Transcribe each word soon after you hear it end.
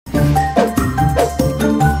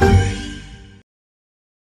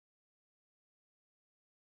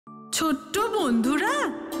বন্ধুরা,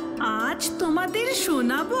 আজ তোমাদের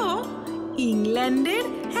শোনাবো ইংল্যান্ডের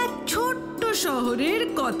এক ছোট্ট শহরের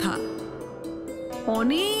কথা।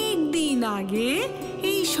 অনেক দিন আগে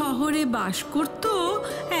এই শহরে বাস করত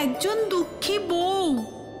একজন দুঃখী বউ।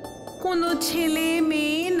 কোনো ছেলে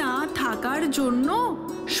মেয়ে না থাকার জন্য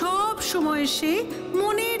সব সময় সে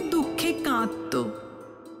মনের দুঃখে কাঁদত।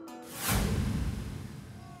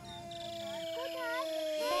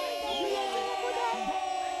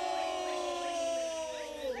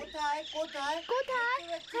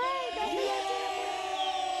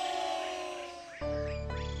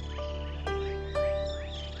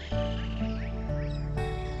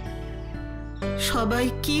 সবাই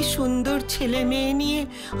কি সুন্দর ছেলে মেয়ে নিয়ে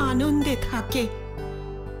আনন্দে থাকে।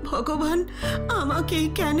 ভগবান আমাকেই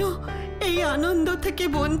কেন এই আনন্দ থেকে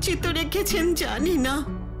বঞ্চিত রেখেছেন জানি না।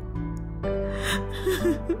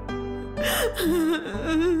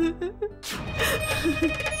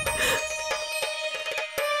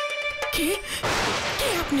 কে কে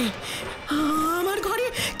আপনি? আমার ঘরে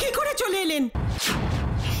কি করে চলে এলেন?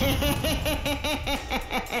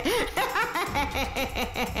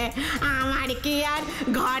 আমার কি আর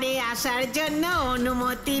ঘরে আসার জন্য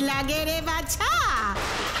অনুমতি লাগে রে বাছা?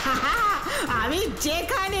 আমি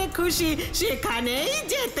যেখানে খুশি সেখানেই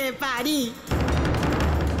যেতে পারি।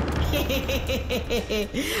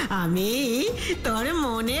 আমি তোর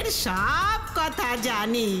মনের সব কথা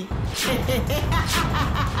জানি।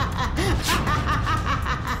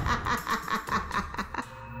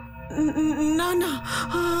 না না,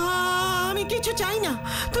 আমি কিছু চাই না।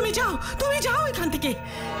 তুমি যাও এখান থেকে।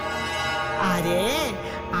 আরে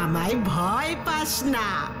আমায় ভয় পাস না,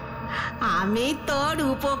 আমি তোর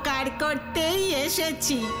উপকার করতেই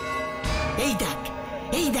এসেছি। এই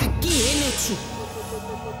দেখ কি এনেছি।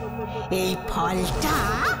 এই ফলটা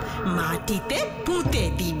মাটিতে পুঁতে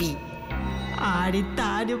দিবি, আর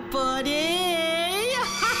তারপরে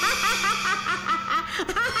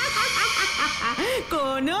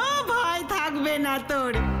কোনো ভয় থাকবে না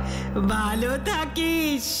তোর। ভালো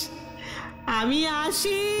থাকিস, আমি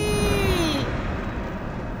আসি।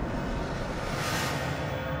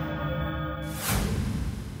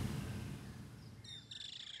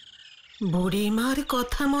 বুড়িমার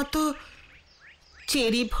কথা মতো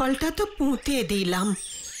চেরি ফলটা তো পুঁতে দিলাম।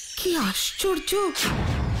 কি আশ্চর্য,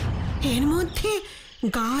 এর মধ্যে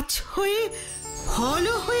গাছ হয়ে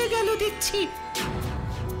ফলও হয়ে গেল দেখছি।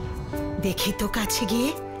 দেখি তো কাছে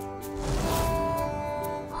গিয়ে।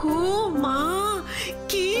 ও মা,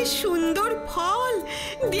 কি সুন্দর ফল!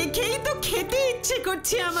 দেখেই তো খেতে ইচ্ছে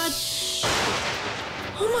করছে আমার।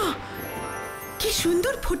 ও মা, কি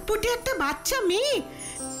সুন্দর ফুটফুটে একটা বাচ্চা মেয়ে।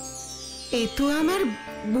 এ তো আমার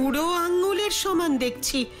বুড়ো আঙ্গুলের সমান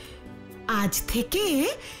দেখছি। আজ থেকে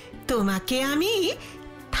তোমাকে আমি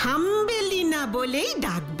থাম্বেলিনা বলেই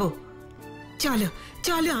ডাকবো। চলো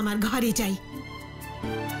চলো আমার ঘরে যাই।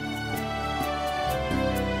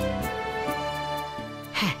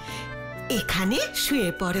 হ্যাঁ, এখানে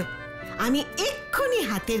শুয়ে পড়ো, আমি এক্ষুনি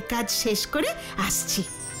হাতের কাজ শেষ করে আসছি।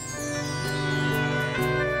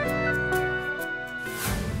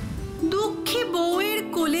 দুঃখী বউয়ের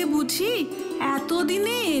কোলে বুঝি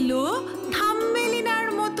এতদিনে এলো থাম্বেলিনার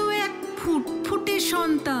মতো এক ফুটফুটে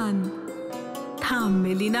সন্তান।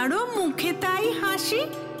 থাম্বেলিনারও মুখে তাই হাসি,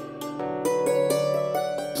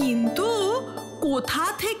 কিন্তু কোথা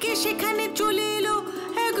থেকে সেখানে চলে এলো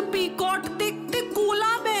এক বিকট দেখতে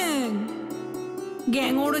কোলা ব্যাঙ।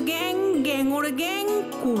 গ্যাঙর গ্যাং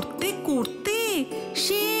করতে করতে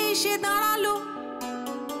সে এসে দাঁড়ালো।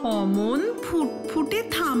 অমন ফুটফুটে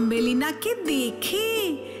থাম্বেলিনাকে দেখে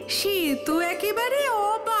সে তো একেবারে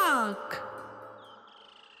অবাক।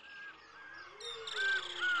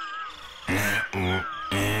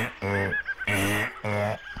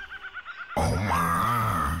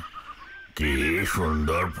 কি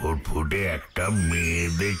সুন্দর ফুটফুটে একটা মেয়ে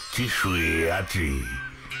দেখছি শুয়ে আছে।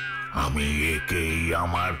 আমি একেই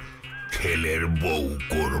আমার ছেলের বউ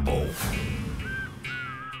করব।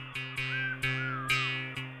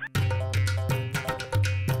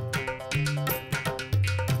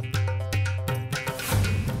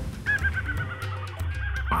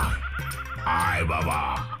 আয় বাবা,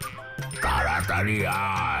 তাড়াতাড়ি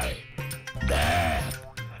আয়। দেখ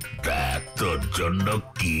দেখ তোর জন্য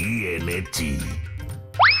কি এনেছি।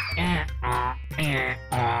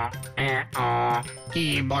 কি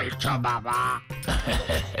বলছো বাবা?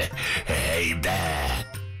 এই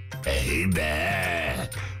দেখ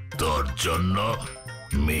তোর জন্য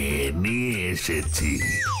মেয়ে নিয়ে এসেছি,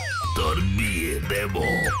 তোর বিয়ে দেব।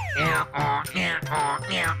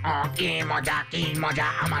 কি মজা,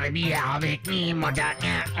 আমার বিয়ে হবে, কি মজা।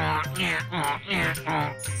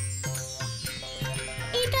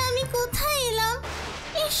 এটা আমি কোথায় এলাম?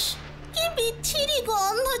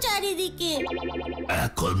 গন্ধ চারিদিকে।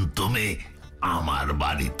 এখন তুমি আমার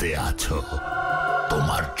বাড়িতে আছো,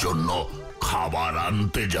 তোমার জন্য খাবার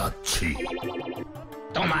আনতে যাচ্ছি।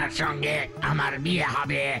 তোমার সঙ্গে আমার বিয়ে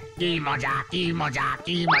হবে, কি মজা কি মজা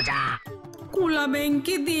কি মজা। কোলা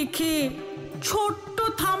ব্যাংকে দেখে ছোট্ট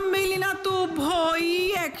থামবেলিনা তো ভয়ই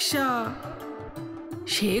একসা।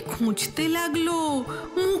 সে খুঁজতে লাগলো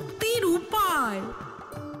মুক্তির উপায়।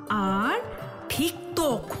 আর ঠিক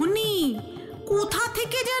তখনই কোথা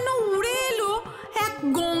থেকে যেন উড়ে এলো এক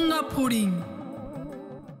গঙ্গা ফড়িং।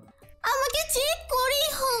 আমাকে চেক করেই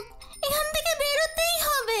হোক এখান থেকে বেরোতেই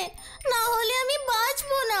হবে, না হলে আমি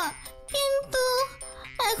বাঁচবো না। কিন্তু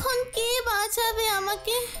এখন কে বাঁচাবে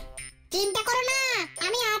আমাকে? চিন্তা করো না,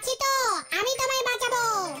 আমি আছি তো, আমি তোমায় বাঁচাবো।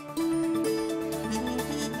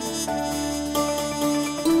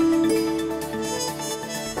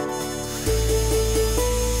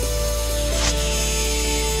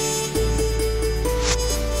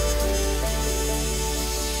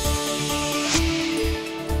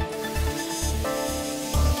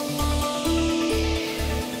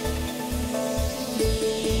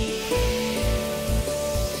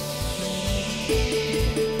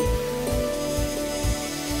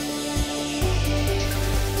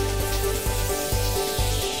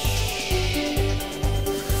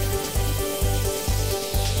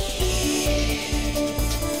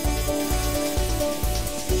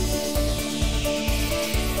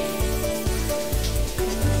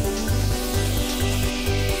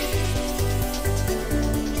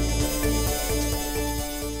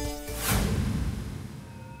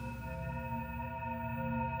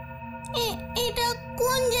 এটা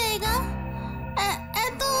কোন জায়গা?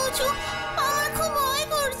 এত উঁচু, আমার খুব ভয়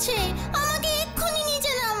করছে। আমাকে এক্ষুনি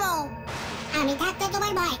নিচে নামাও। আমি থাকতে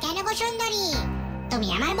তোমার ভয় কেন গো সুন্দরী? তুমি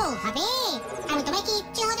আমার বউ হবে, আমি তোমায়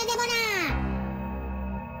কিচ্ছু হতে দেব না।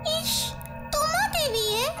 ইস, তোমাকে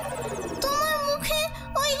বিয়ে? তোমার মুখে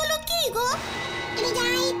ওইগুলো কি গো? তুমি যা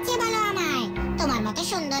ইচ্ছে বলো আমায়, তোমার মতো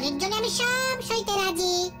সুন্দরীর জন্য আমি সব সইতে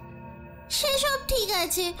রাজি। সেসব ঠিক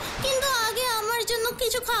আছে, কিন্তু আগে আমার জন্য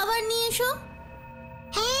কিছু খাবার নিয়ে এসো।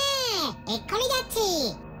 হ্যাঁ, এক্ষুনি যাচ্ছি।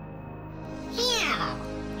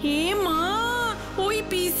 হে মা, ওই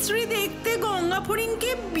বিশ্রী দেখতে গঙ্গা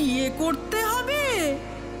ফড়িংকে বিয়ে করতে হবে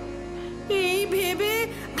এই ভেবে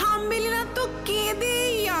থামবেলিনা তো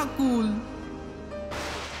কেঁদেই আকুল।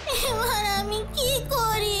 এবার আমি কি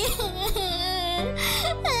করি?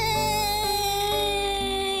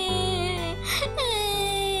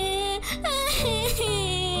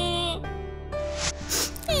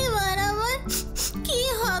 এবার আমার কি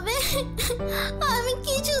হবে? আমি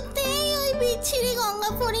কিছুতেই ওই বিচ্ছিরি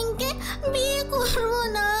গঙ্গা ফড়িংকে বিয়ে করব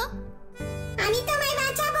না। আমি তোমায়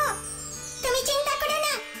বাঁচাবো, তুমি চিন্তা করো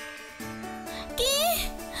না। কে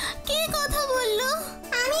কে কথা বললো?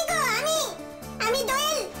 আমি গো, আমি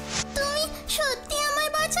দোয়েল। তুমি সত্যি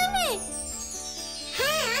আমায় বাঁচাবে?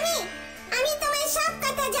 হ্যাঁ, আমি তোমায় সব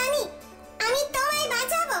কথা জানি, আমি তোমায়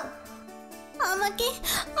বাঁচাবো।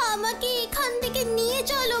 আমাকে এখান থেকে নিয়ে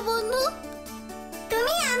চলো বন্ধু।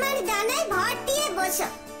 তুমি আমার ডানায় ভর দিয়ে বসো।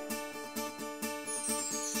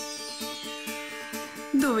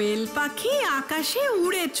 দোয়েল পাখি আকাশে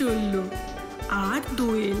উড়ে চলল, আর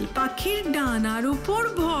দোয়েল পাখির ডানার উপর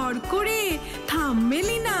ভর করে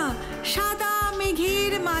থামবেলিনা সাদা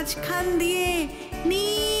মেঘের মাঝখান দিয়ে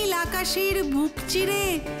নীল আকাশের বুক চিরে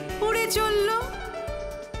উড়ে চলল।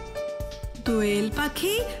 দোয়েল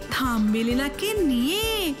পাখি থামবেলিনাকে নিয়ে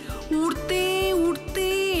উড়তে উড়তে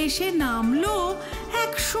এসে নামলো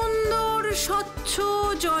এক সুন্দর স্বচ্ছ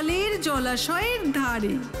জলের জলাশয়ের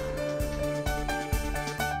ধারে।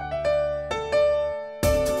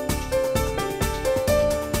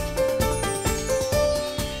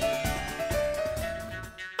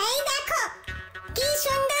 এই দেখো, কি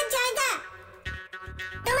সুন্দর জায়গা,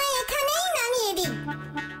 তোমায় এখানেই নামিয়ে দিই।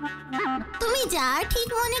 তুমি যা ঠিক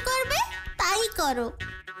মনে করবে তাই করো।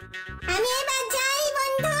 আমি এবার যাই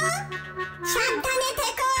বন্ধু, সাবধানে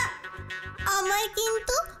থেকো। আমায়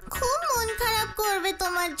কিন্তু খুব মন খারাপ করবে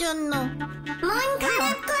তোমার জন্য। মন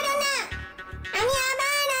খারাপ করো না, আমি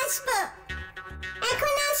আবার আসবো।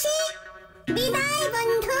 এখন আসি, বিদায়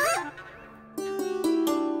বন্ধু।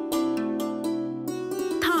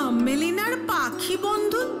 থামবেলিনার পাখি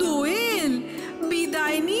বন্ধু দোয়েল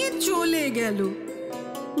বিদায় নিয়ে চলে গেল।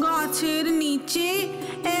 গাছের নিচে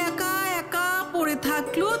একা একা পড়ে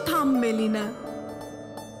থাকলো থামবেলিনা।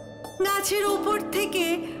 গাছের উপর থেকে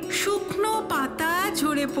শুকনো পাতা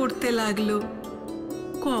ঝরে পড়তে লাগলো।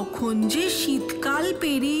 কখন যে শীতকাল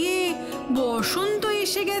পেরিয়ে বসন্ত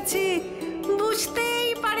এসে গেছে বুঝতেই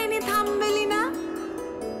পারেনি থামবেলিনা।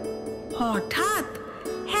 হঠাৎ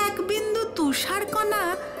এক বিন্দু তুষারকণা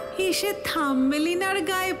এসে থাম্বেলিনার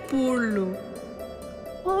গায়ে পড়ল।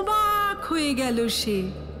 অবাক হয়ে গেল সে।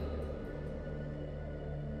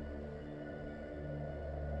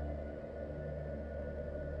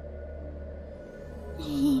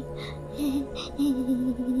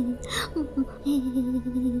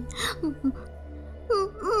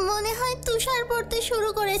 মনে হয় তুষার পড়তে শুরু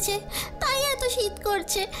করেছে, তাই এত শীত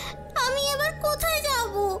করছে। আমি এবার কোথায়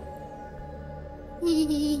যাব?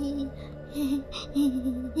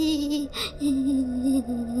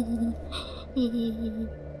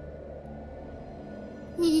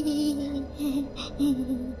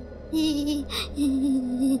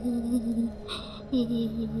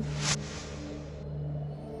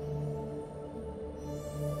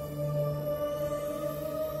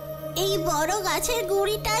 এই বড় গাছের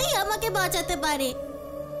গুঁড়িটাই আমাকে বাঁচাতে পারে।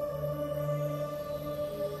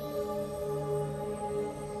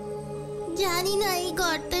 জানি না এই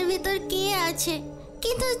গর্তের ভেতর কে আছে,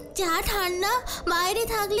 কিন্তু যা ঠান্ডা, বাইরে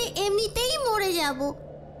থাকলে এমনিতেই মরে যাব।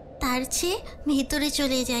 তার চেয়ে ভেতরে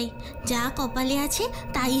চলে যাই, যা কপালে আছে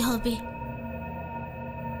তাই হবে।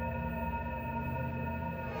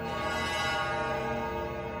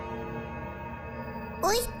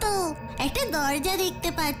 ওই তো একটা দরজা দেখতে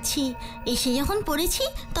পাচ্ছি। এসে যখন পড়েছি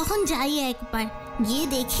তখন যাই একবার, গিয়ে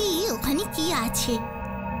দেখি ওখানে কি আছে।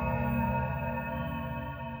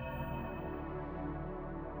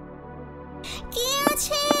 কে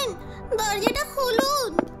আছেন? দরজাটা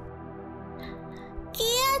খুলুন।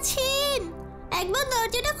 কে আছেন? একবার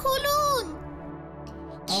দরজাটা খুলুন।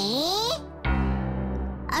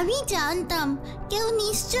 আমি জানতাম কেউ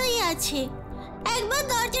নিশ্চয়ই আছে। একবার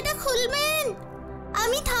দরজাটা খুলবেন।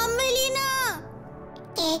 আমি থামবেলি না।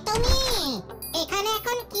 কে তুমি? এখানে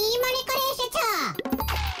এখন কি মনে করে এসেছো?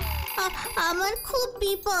 আমার খুব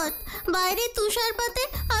বিপদ। বাইরে তুষারপাতে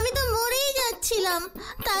আমি তো মরেই যাচ্ছিলাম,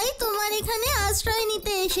 তাই তোমার এখানে আশ্রয়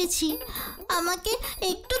নিতে এসেছি। আমাকে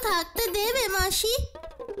একটু থাকতে দেবে মাসি?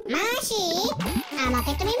 মাসি?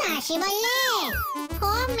 আমাকে তুমি মাসি বললে?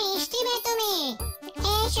 খুব মিষ্টি বে তুমি।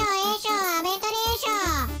 এসো এসো, ভেতরে এসো।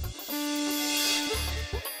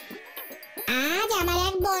 আজ আমার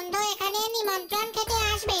এক বন্ধু এখানে নিমন্ত্রণ খেতে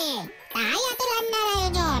আসবে, তাই এত রান্নার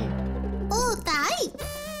আয়োজন। ও তাই?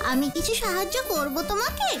 আমি কিছু সাহায্য করব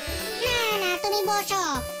তোমাকে? না না, তুমি বসো,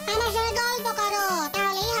 আমার সঙ্গে গল্প করো,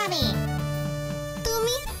 তাহলেই হবে।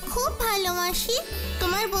 তুমি খুব ভালো মাসি।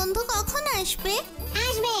 তোমার বন্ধু কখন আসবে?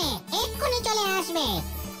 আসবে, এক্ষুনি চলে আসবে।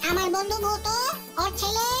 আমার বন্ধু ভূত ওর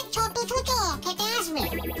ছেলে ছোট ছুচো খেতে আসবে।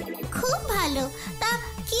 খুব ভালো। তা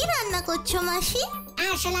কি রান্না করছো মাসি?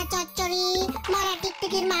 আরশোলা চচ্চড়ি, মরা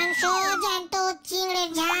টিকটিকির মাংস, জ্যান্ত চিংড়ির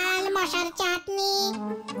ঝাল, মশার চাটনি।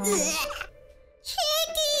 সে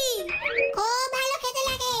কি? খুব ভালো খেতে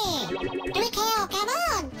লাগে। তুমি খেও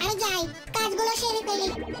কেমন? আমি যাই, কাজগুলো সেরে ফেলি।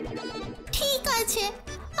 ঠিক আছে,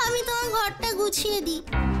 আমি তোমার ঘরটা গুছিয়ে দিই।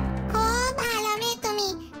 খুব ভালো মেয়ে তুমি,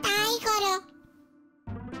 তাই করো।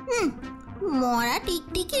 মরা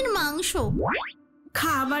টিকটিকির মাংস।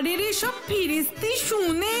 খাবারের এসব ফিরিস্তি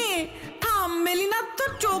শুনে থাম্বেলিনার তো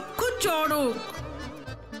চক্ষু চড়ক।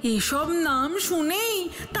 এসব নাম শুনেই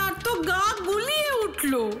তার তো গা গুলিয়ে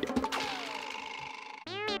উঠল।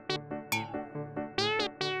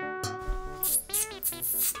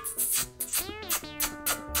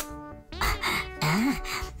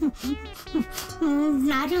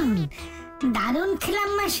 দারুণ দারুণ খেলাম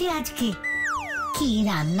মাসি আজকে। কি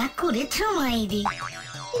রান্না করেছো মাইরি?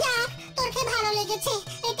 যাক, তোর খেয়ে ভালো লেগেছে,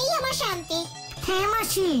 এটাই আমার শান্তি। হ্যাঁ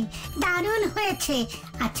মাসি, দারুণ হয়েছে।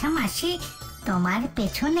 আচ্ছা মাসি, তোমার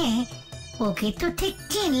পেছনে ওকে তো ঠিক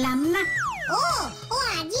চিনলাম না। ও ও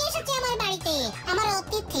আজই এসেছে আমার বাড়িতে, আমার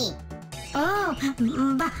অতিথি। ও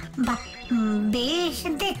বাহ বাহ, বেশ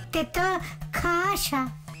দেখতে তো খাসা।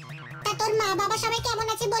 তা তোর মা বাবা সবাই কেমন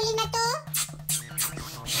আছে বললি না তো?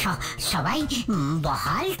 সবাই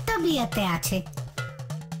বহাল তো বিয়েতে আছে।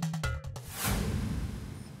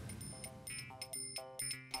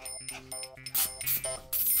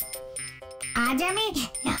 আজ আমি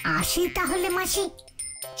আসি তাহলে মাসি।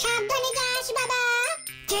 সাবধানে যাস বাবা।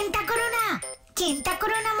 চিন্তা করো না, চিন্তা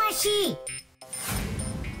করো না মাসি।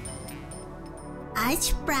 আজ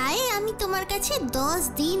প্রায় আমি তোমার কাছে 10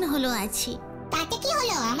 দিন হলো আছি। তাতে কি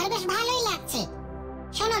হলো? আমার বেশ ভালোই লাগছে।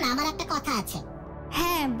 শোনো না, আমার একটা কথা আছে।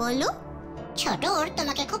 হ্যাঁ বলো। ছোট ওর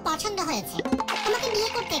তোমাকে খুব পছন্দ হয়েছে, তোমাকে বিয়ে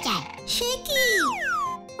করতে চায়। সে কি?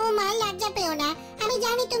 ও মা, লজ্জা পেও না, আমি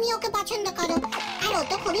জানি তুমি ওকে পছন্দ করো, আর ও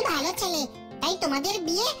তো খুবই ভালো ছেলে, তাই তোমাদের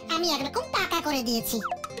বিয়ে আমি একরকম পাকা করে দিয়েছি।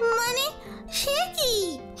 মানে সে কি?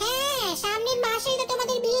 হ্যাঁ, সামনের মাসেই তো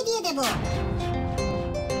তোমাদের বিয়ে দিয়ে দেব।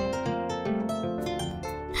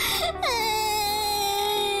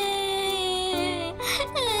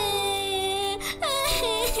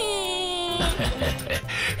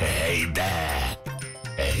 এই দেখ,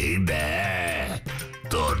 এই দেখ,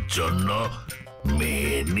 তোর জন্য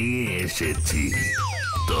মেয়ে নিয়ে এসেছি,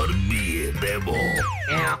 তোর বিয়ে দেব।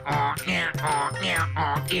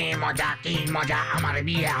 কি মজা, কি মজা, আমার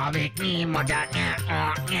বিয়ে হবে, কি মজা।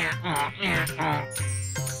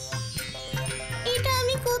 এটা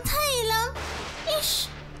আমি কোথায় এলাম? ইস,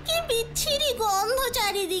 কি বিচ্ছিরি গন্ধ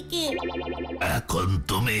চারিদিকে। এখন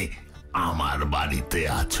তুমি আমার বাড়িতে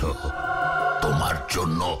আছো, তোমার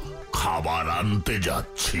জন্য খাবার আনতে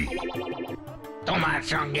যাচ্ছি। তোমার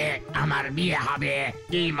সঙ্গে আমার বিয়ে হবে,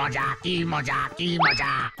 কি মজা, কি মজা, কি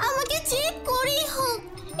মজা। আমাকে যে করেই হোক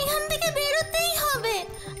এখান থেকে বেরোতেই হবে,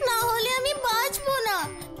 না হলে আমি বাঁচবো না।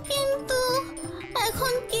 কিন্তু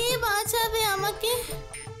এখন কে বাঁচাবে আমাকে?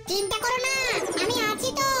 চিন্তা করো না, আমি আছি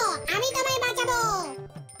তো, আমি তোমায় বাঁচাবো।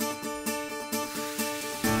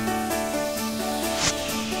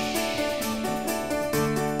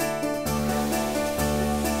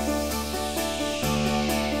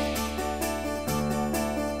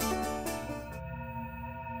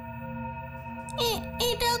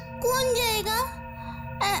 এটা কোন জায়গা?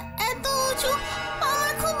 এত উঁচু,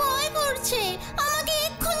 আমার খুব ভয় করছে। আমাকে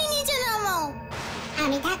এক্ষুনি নিচে নামাও।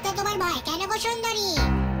 আমি থাকতে তোমার ভয় কেন গো সুন্দরী?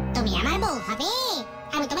 তুমি আমার বউ হবে,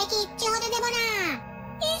 আমি তোমায় কিচ্ছু হতে দেব না।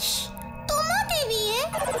 ইস, তোমাকে বিয়ে?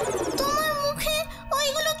 তোমার মুখে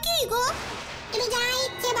ওইগুলো কি গো? তুমি যা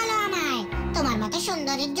ইচ্ছে বলো আমায়, তোমার মতো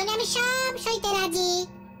সুন্দরীর জন্য আমি সব সইতে রাজি।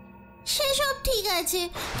 সেসব ঠিক আছে,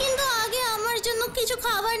 কিন্তু আগে আমার জন্য কিছু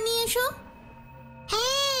খাবার নিয়ে এসো।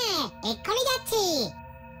 হ্যাঁ, এক্ষুনি যাচ্ছি।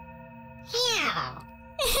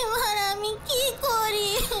 এবার আমি কি করি?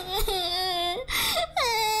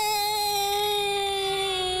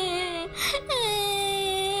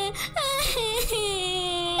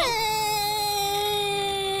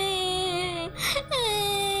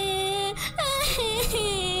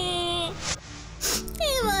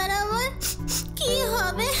 এবার আমার কি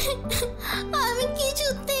হবে? আমি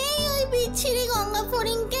কিছুতেই ওই বিচ্ছিরি গঙ্গা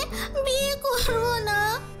ফড়িংকে বিয়ে করব না।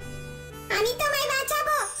 আমি তোমায়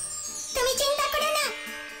বাঁচাবো, তুমি চিন্তা করো না।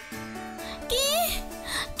 কে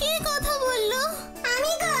কে কথা বললো?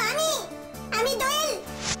 আমি গো, আমি দোয়েল।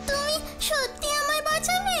 তুমি সত্যি আমায়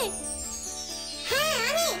বাঁচাবে?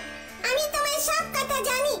 হ্যাঁ, আমি তোমায় সব কথা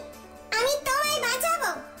জানি, আমি তোমায়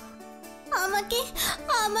বাঁচাবো।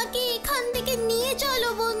 আমাকে এখান থেকে নিয়ে চলো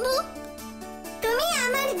বন্ধু। তুমি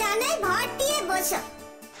আমার ডানায় ভর দিয়ে বসো।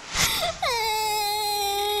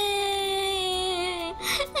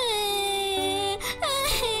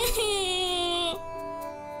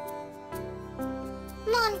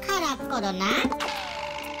 মন খারাপ করো না,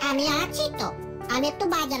 আমি আছি তো। আমি একটু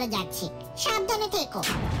বাজারে যাচ্ছি, সাবধানে থেকো।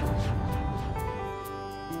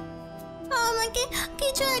 আমাকে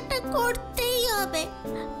কিছু একটা করতেই হবে।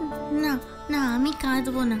 না না, আমি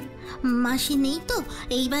কাঁদবো না। মাসি নেই তো,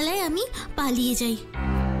 এই বেলায় আমি পালিয়ে যাই।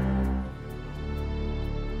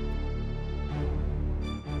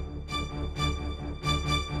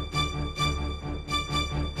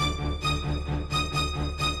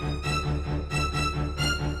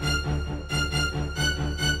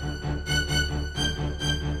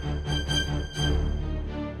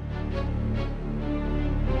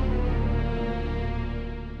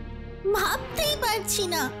 ভাবতেই পারছি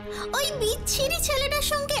না ওই বিচ্ছিরি ছেলেটার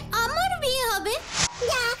সঙ্গে আমার বিয়ে হবে।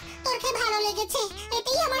 যাক, তোকে ভালো লেগেছে,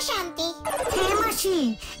 এটাই আমার শান্তি। হ্যাঁ মাসি,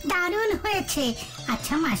 দারুণ হয়েছে।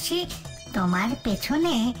 আচ্ছা মাসি, তোমার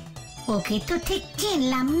পেছনে ওকে তো ঠিক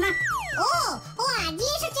চিনলাম না। ও আজই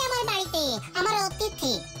এসেছে আমার বাড়িতে, আমার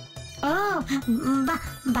অতিথি। ও বাহ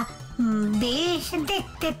বাহ, বেশ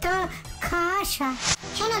দেখতে তো খাসা।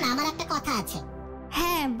 শোনো না, আমার একটা কথা আছে।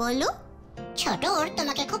 হ্যাঁ বলো। ছোটর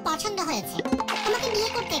তোমাকে খুব পছন্দ হয়েছে, তোমাকে বিয়ে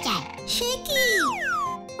করতে চায়। সে কি?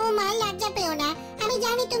 ও মা, লজ্জা পেও না, আমি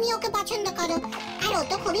জানি তুমি ওকে পছন্দ করো, আর ও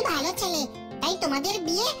তো খুবই ভালো ছেলে, তাই তোমাদের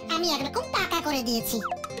বিয়ে আমি একরকম পাকা করে দিয়েছি।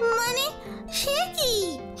 মানে সে কি?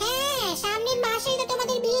 হ্যাঁ, সামনের মাসেই তো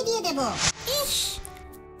তোমাদের বিয়ে দিয়ে দেব। ইস,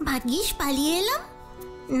 ভাগ্যিস পালিয়ে এলাম।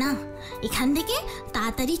 না, এখান থেকে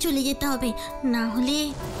তাড়াতাড়ি চলে যেতে হবে, না হলে।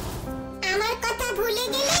 আমার কথা ভুলে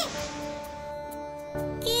গেলে?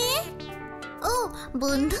 কে? ও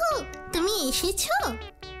বন্ধু, তুমি এসেছো?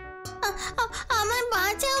 আমায়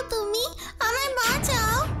বাঁচাও, তুমি আমায়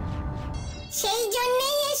বাঁচাও। সেই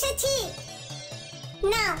জন্যই এসেছি।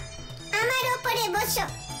 নাও, আমার ওপরে বসো।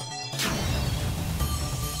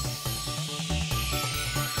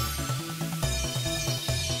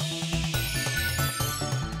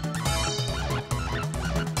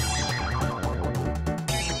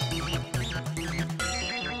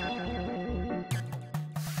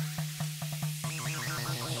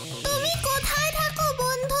 তুমি কোথায় থাকো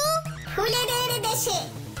বন্ধু? ফুলেদের দেশে।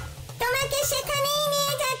 তোমায় তোমাকে সেখানেই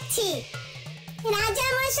নিয়ে যাচ্ছি। রাজা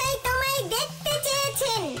মশাই তোমায় দেখতে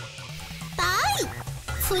চেয়েছেন। তাই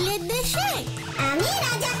ফুলের দেশে আমি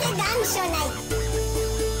রাজাকে গান শোনাই।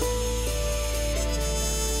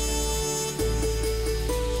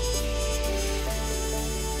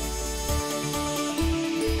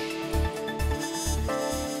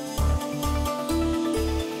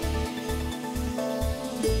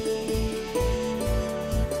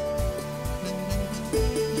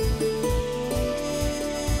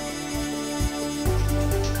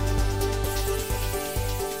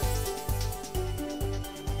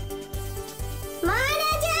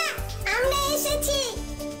 মহারাজা, আমরা এসেছি,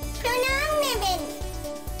 প্রণাম নেবেন।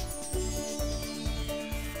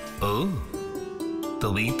 ও,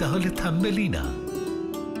 তুমি তাহলে থামবেলি না?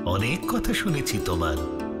 অনেক কথা শুনেছি তোমার,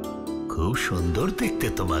 খুব সুন্দর দেখতে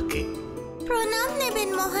তোমাকে। প্রণাম নেবেন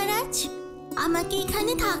মহারাজ, আমাকে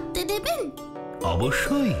এখানে থাকতে দেবেন?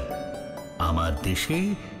 অবশ্যই, আমার দেশে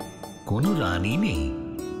কোনো রানী নেই,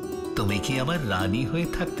 তুমি কি আমার রানী হয়ে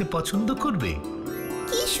থাকতে পছন্দ করবে?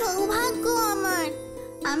 কি সৌভাগ্য আমার,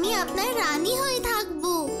 আমি আপনার রানী হয়ে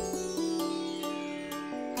থাকবো।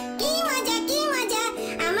 কি মজা, কি মজা,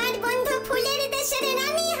 আমার বন্ধু ফুলের দেশের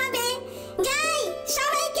রানী হবে। যাই,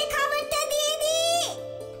 সবাইকে খবরটা দিয়ে দিই।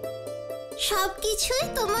 সবকিছুই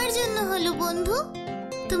তোমার জন্য হলো বন্ধু,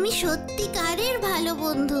 তুমি সত্যিকারের ভালো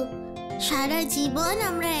বন্ধু। সারা জীবন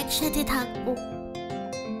আমরা একসাথে থাকবো।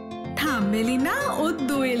 থামেলিনা ও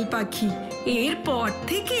দোয়েল পাখি এরপর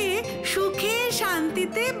থেকে সুখে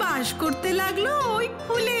শান্তিতে বাস করতে লাগলো ওই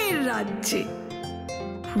ফুলের রাজ্যে।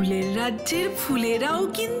 ফুলের রাজ্যের ফুলেরাও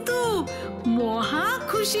কিন্তু মহা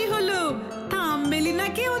খুশি হলো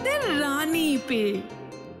থামেলিনাকে ওদের রানী পেয়ে।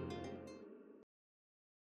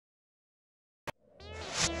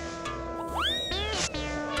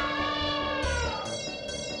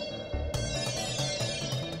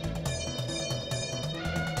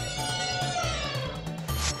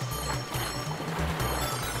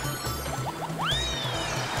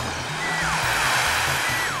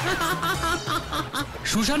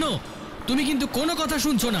 সুশানো, তুমি কিন্তু কোনো কথা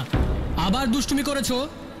শুনছো না, আবার দুষ্টুমি করেছো।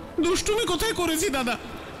 দুষ্টুমি কোথায় করেছি দাদা,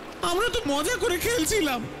 আমরা তো মজা করে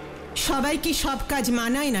খেলছিলাম। সবাইকে সব কাজ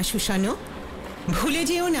মানায় না সুশানো, ভুলে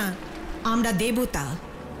যেও না আমরা দেবতা।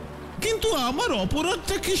 কিন্তু আমার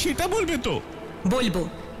অপরাধটা কি সেটা বলবে তো? বলবো,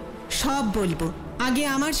 সব বলবো। আগে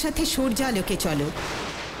আমার সাথে সূর্যালোকে চলো।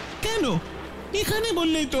 কেন? এখানে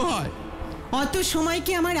বললেই তো হয়। অত সময়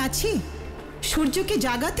কি আমার আছে? সূর্যকে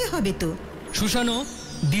জাগাতে হবে তো। সুশানো,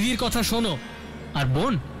 দিদির কথা শোনো, আর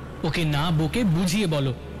বোন ওকে না বকে বুঝিয়ে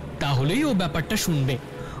বলো, তাহলেই ও ব্যাপারটা শুনবে।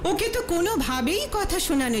 ওকে তো কোনোভাবেই কথা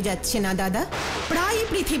শোনানো যাচ্ছে না দাদা, প্রায়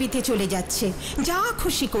পৃথিবীতে চলে যাচ্ছে, যা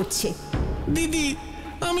খুশি করছে। দিদি,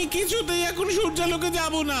 আমি কিছুতেই এখন সূর্যালোকে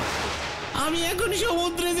যাব না, আমি এখন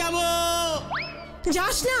সমুদ্রে যাব।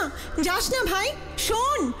 যাস না, যাস না ভাই,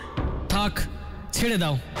 শোন। থাক, ছেড়ে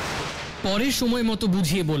দাও, পরে সময় মতো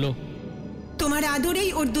বুঝিয়ে বলো। তোমার আদরেই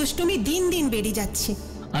ওর দুষ্টুমি দিন দিন বেড়ে যাচ্ছে।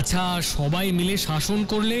 আচ্ছা, সবাই মিলে শাসন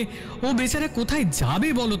করলে ও বেচারা কোথায় যাবে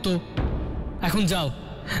বলো তো? এখন যাও,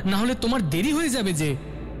 না হলে তোমার দেরি হয়ে যাবে যে।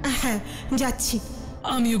 হ্যাঁ, যাচ্ছি।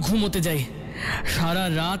 আমিও ঘুমোতে যাই, সারা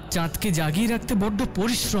রাত চাঁদকে জাগিয়ে রাখতে বড্ড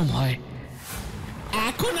পরিশ্রম হয়।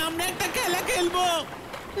 এখন আমরা একটা খেলা খেলবো,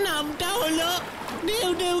 নামটা হলো ঢেউ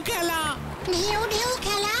ঢেউ খেলা। ঢেউ ঢেউ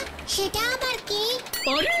খেলা, সেটা আবার কি?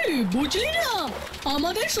 আরে বুঝলি না,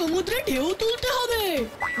 আমাদের সমুদ্রে ঢেউ তুলতে হবে।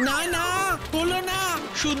 না না, হলো না,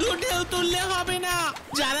 শুধু ঢেউ তুললে হবে না,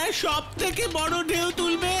 যারা সব থেকে বড় ঢেউ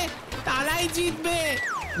তুলবে তারাই জিতবে।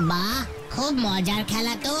 বাহ, খুব মজার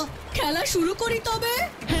খেলা তো। খেলা শুরু করি তবে।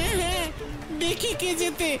 হ্যাঁ হ্যাঁ, দেখি কে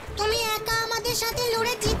জেতে। তুমি একা আমাদের সাথে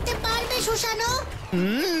লড়ে জিততে পারবে সুশানো?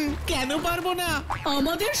 কেন পারবো না?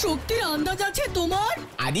 আমাদের শক্তির আন্দাজ আছে তোমার?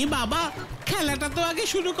 আরে বাবা, খেলাটা তো আগে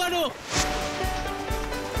শুরু করো।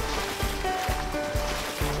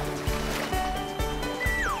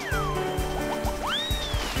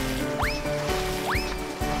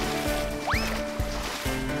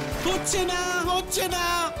 হচ্ছে না, হচ্ছে না,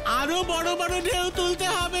 আরো বড় বড় ঢেউ তুলতে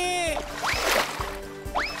হবে।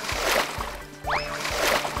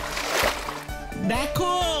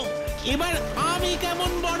 দেখো এবার আমি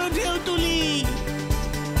কেমন বড় ঢেউ তুলি।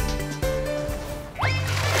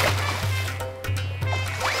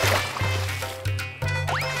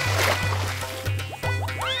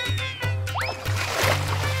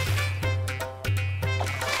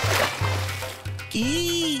 কি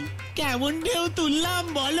কেমন ঢেউ তুললাম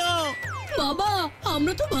বলো? বাবা,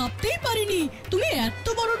 আমরা তো ভাবতেই পারিনি তুমি এত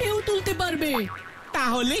বড় ঢেউ তুলতে পারবে।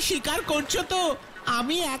 তাহলে স্বীকার করছো তো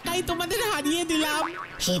আমি একাই তোমাদের হারিয়ে দিলাম?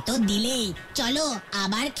 সে তো দিলেই, চলো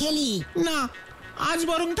আবার খেলি। না, আজ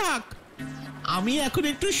বরং থাক, আমি এখন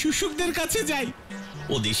একটু শুশুকদের কাছে যাই,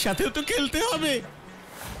 ওদের সাথেও তো খেলতে হবে।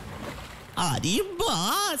 আরে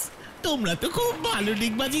বাস, তোমরা তো খুব ভালো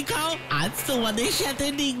ডিগবাজি খাও, আজ তোমাদের সাথে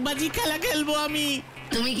ডিগবাজি খেলা খেলবো আমি।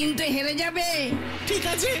 তুমি কিন্তু হেরে যাবে। ঠিক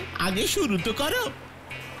আছে, আগে শুরু তো করো।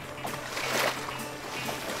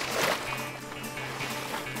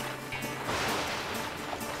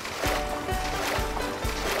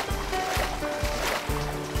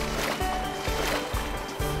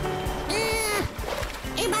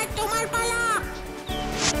 এবার তোমার পালা।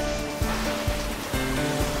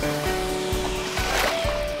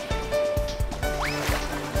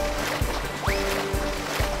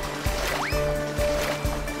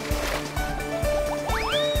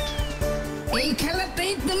 এই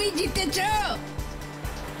খেলাতেই তুমি জিতেছ।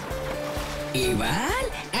 এবার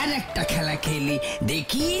আর একটা খেলা খেলি,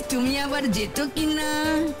 দেখি তুমি আবার জেতো কিনা।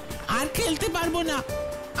 আর খেলতে পারবো না,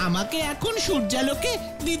 আমাকে এখন সূর্যালোকে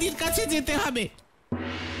দিদির কাছে যেতে হবে।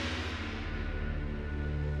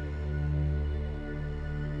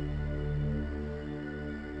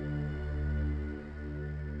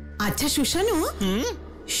 আচ্ছা সুশানু,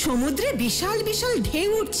 সমুদ্রে বিশাল বিশাল ঢেউ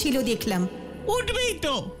উঠছিল দেখলাম। উঠবেই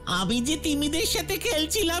তো, আমি যে তিমিদের সাথে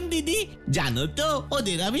খেলছিলাম দিদি, জানো তো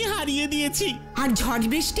ওদের আমি হারিয়ে দিয়েছি। আর ঝড়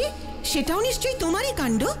বৃষ্টি, সেটাও নিশ্চয়ই তোমারই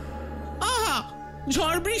কাণ্ড। আহা,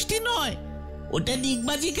 ঝড় বৃষ্টি নয়, ওটা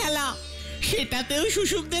ডিগবাজি খেলা, সেটাতেও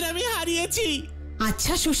শুশুকদের আমি হারিয়েছি।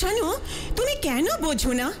 আচ্ছা সুশানু, তুমি কেন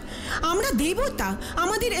বোঝো না? আমরা দেবতা,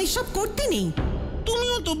 আমাদের এইসব করতে নেই।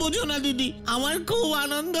 তুমিও তো বোঝো না দিদি, আমার খুব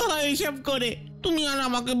আনন্দ হয় এইসব করে। তুমি আর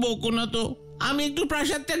আমাকে বকো না তো, আমি একটু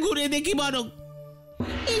প্রাসাদটা ঘুরে দেখি বরং।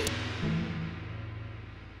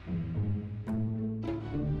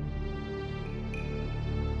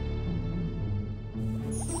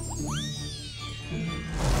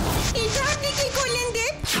 এটা আপনি কি করলেন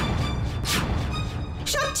দেব?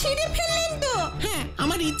 সব ছিঁড়ে ফেললেন তো? হ্যাঁ,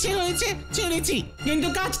 আমার ইচ্ছে হয়েছে, ছেড়েছি। কিন্তু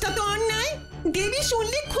কাজটা তো অন্যায়। দেবী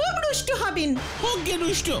শুনলে খুব রুষ্ট হবেন। হোক গে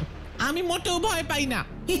রুষ্ট, আমি মোটেও ভয় পাই না।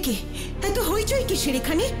 একে এত হইচই কিসের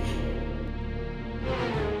এখানে?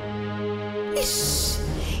 ইস,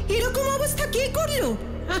 এরকম অবস্থা কে করলো?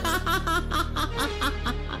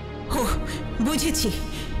 ও, বুঝেছি।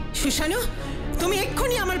 সুশানু, তুমি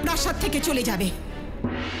এক্ষুনি আমার প্রাসাদ থেকে চলে যাবে।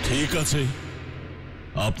 ঠিক আছে,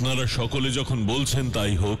 আপনারা সকলে যখন বলছেন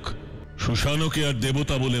তাই হোক। সুশানুকে আর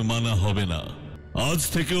দেবতা বলে মানা হবে না। আজ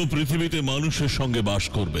থেকেও পৃথিবীতে মানুষের সঙ্গে বাস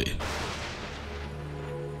করবে।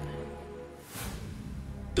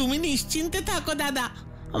 তুমি নিশ্চিন্তে থাকো দাদা,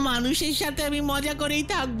 মানুষের সাথে আমি মজা করেই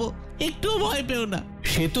থাকবো, একটুও ভয় পেও না।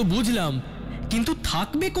 সে তো বুঝলাম, কিন্তু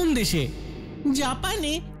থাকবে কোন দেশে?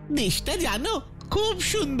 জাপানে, দেশটা জানো খুব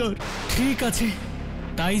সুন্দর। ঠিক আছে,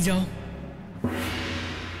 তাই যাও।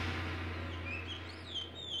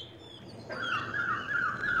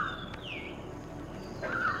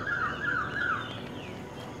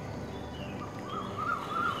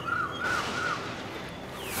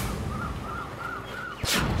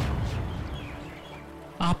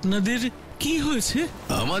 আপনাদের কি হয়েছে?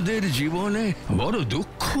 আমাদের জীবনে বড়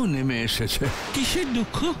দুঃখ নেমে এসেছে। কিসের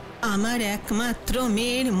দুঃখ? আমার একমাত্র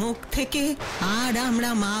মেয়ের মুখ থেকে আর আমরা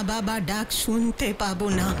মা বাবা ডাক শুনতে পাবো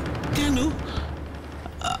না। কেন?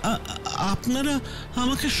 আপনারা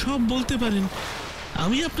আমাকে সব বলতে পারেন,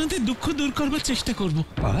 আমি আপনাদের দুঃখ দূর করবার চেষ্টা করব।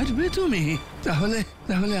 পারবে তুমি? তাহলে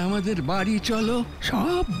তাহলে আমাদের বাড়ি চলো,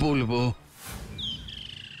 সব বলবো।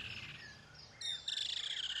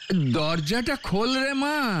 দরজাটা খোল রে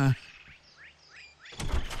মা।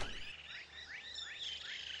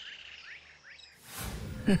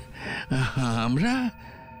 আমরা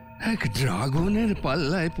এক ড্রাগনের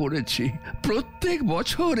পাল্লায় পড়েছি। প্রত্যেক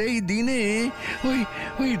বছর এই দিনে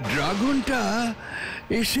ওই ড্রাগনটা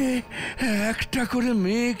এসে একটা করে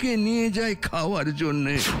মেয়েকে নিয়ে যায় খাওয়ার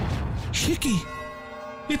জন্যে। সে কি?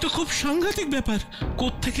 এ তো খুব সাংঘাতিক ব্যাপার।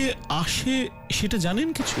 কোত্থেকে আসে সেটা জানেন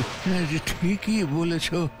কিছু? ঠিকই বলেছ,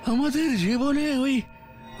 আমাদের জীবনে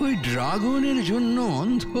ওই ড্রাগনের জন্য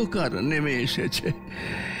অন্ধকার নেমে এসেছে।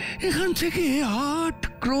 এখান থেকে 8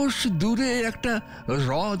 ক্রোশ দূরে একটা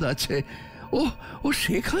হ্রদ আছে, ও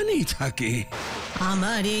সেখানেই থাকে।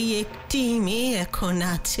 আমার এই একটি মেয়ে এখন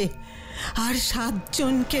আছে, আর 7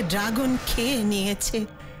 জনকে ড্রাগন খেয়ে নিয়েছে।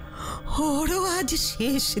 ওরও আজ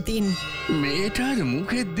শেষ দিন। মেয়েটার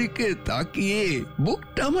মুখের দিকে তাকিয়ে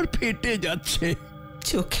বুকটা আমার ফেটে যাচ্ছে।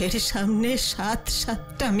 চোখের সামনে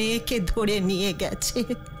 7টা মেয়েকে ধরে নিয়ে গেছে।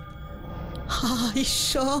 হায়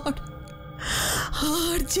ঈশ্বর,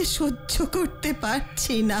 আর যে সহ্য করতে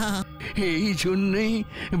পারছি না। এই জন্যেই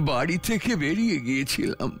বাড়ি থেকে বেরিয়ে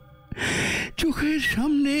গিয়েছিলাম। চোখের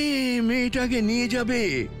সামনে মেয়েটাকে নিয়ে যাবে,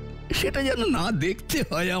 সেটা যেন না দেখতে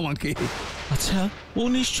হয় আমাকে। আচ্ছা, ও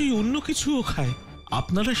নিশ্চয়ই অন্য কিছুও খায়।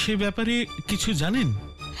 আপনারা সে ব্যাপারে কিছু জানেন?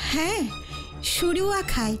 হ্যাঁ, শুরুয়া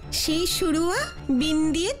খায়। সেই শুরুয়া বিন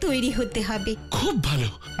দিয়ে তৈরি হতে হবে। খুব ভালো,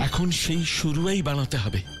 এখন সেই শুরুয়াই বানাতে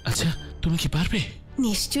হবে। আচ্ছা, তুমি কি পারবে?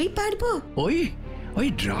 নিশ্চয়ই পারবো। ওই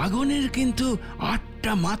ড্রাগনের কিন্তু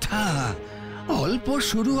 8টা মাথা। অল্প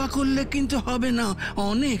শুরুয়া করলে কিন্তু হবে না,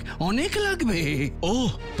 অনেক অনেক লাগবে। ও,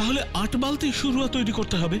 তাহলে 8 বালতি শুরুয়া তৈরি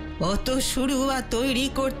করতে হবে। অত শুরুয়া তৈরি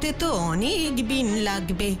করতে তো অনেক বিন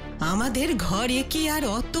লাগবে। আমাদের ঘরে কি আর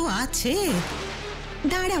অত আছে?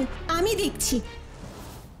 দাঁড়াও, আমি দেখছি।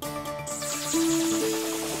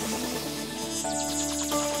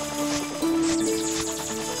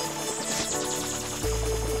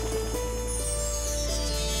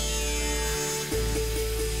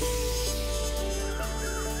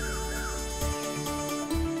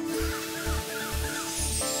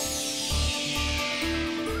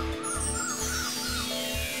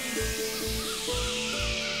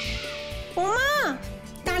 ওমা,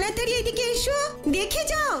 তাড়াতাড়ি এদিকে এসো, দেখে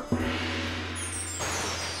যাও।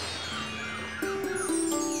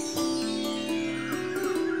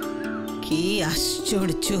 কি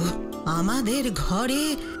আশ্চর্য, আমাদের ঘরে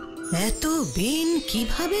এত বিন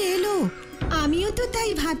কিভাবে এলো? আমিও তো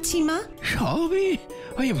তাই ভাবছি মা। সবই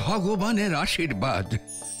ওই ভগবানের আশীর্বাদ।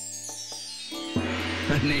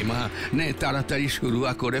 নে মা, নে তাড়াতাড়ি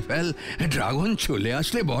শুরুয়া করে ফেল, ড্রাগন চলে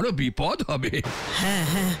আসলে বড় বিপদ হবে। হ্যাঁ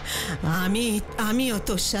হ্যাঁ, আমিও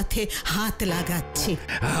তোর সাথে হাত লাগাচ্ছি।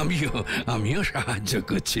 আমিও সাহায্য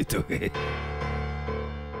করছি তোকে।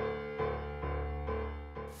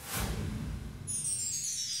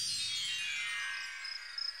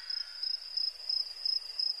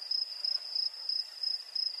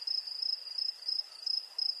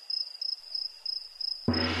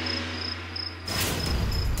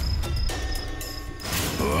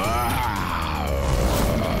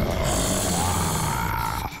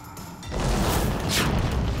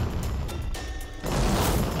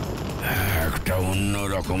 একটা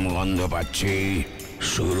অন্যরকম গন্ধ পাচ্ছি।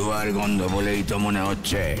 শুরুয়ার গন্ধ বলেই তো মনে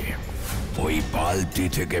হচ্ছে। ওই বালতি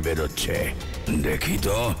থেকে বেরোচ্ছে, দেখি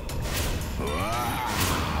তো।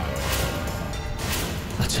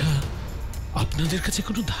 আচ্ছা, আপনাদের কাছে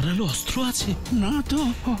কোনো ধারালো অস্ত্র আছে? না তো,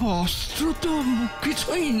 অস্ত্র তো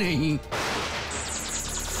কিছুই নেই।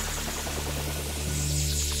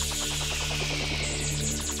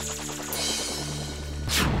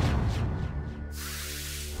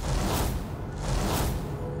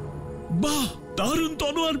 বাহ, দারুণ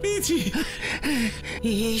তলোয়ার পেয়েছি।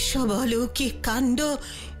 এইসব অলৌকিক কাণ্ড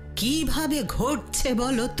কিভাবে ঘটছে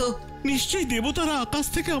বলো তো? নিশ্চয়ই দেবতারা আকাশ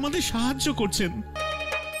থেকে আমাদের সাহায্য করছেন।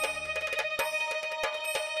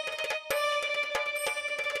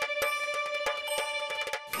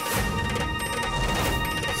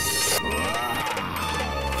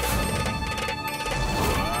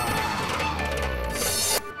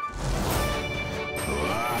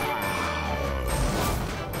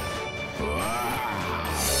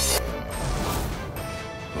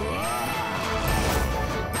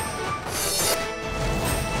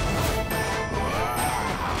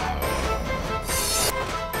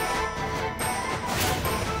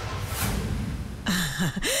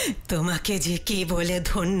 তোমাকে যে কি বলে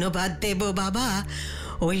ধন্যবাদ দেব বাবা।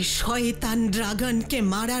 ওই শয়তান ড্রাগনকে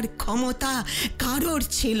মারার ক্ষমতা কারোর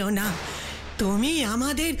ছিল না। তুমি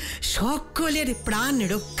আমাদের সকলের প্রাণ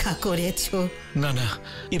রক্ষা করেছো। না না,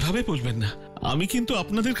 এভাবে বলবেন না। আমি কিন্তু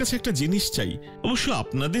আপনাদের কাছে একটা জিনিস চাই। অবশ্য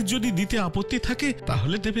আপনাদের যদি দিতে আপত্তি থাকে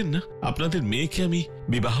তাহলে দেবেন না। আপনাদের মেয়েকে আমি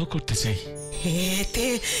বিবাহ করতে চাই।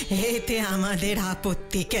 এতে আমাদের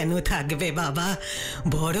আপত্তি কেন থাকবে বাবা?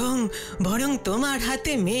 বরং তোমার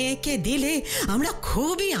হাতে মেয়েকে দিলে আমরা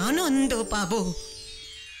খুবই আনন্দ পাবো।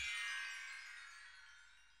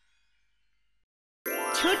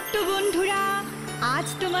 ছোট্ট বন্ধুরা, আজ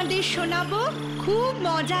তোমাদের শোনাবো খুব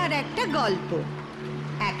মজার একটা গল্প।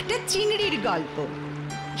 একটা চিংড়ির গল্প।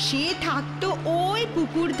 সে থাকতো ওই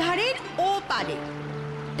পুকুর ধারের ও পারে।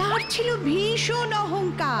 তার ছিল ভীষণ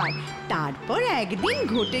অহংকার। তারপর একদিন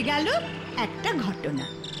ঘটে গেল একটা ঘটনা।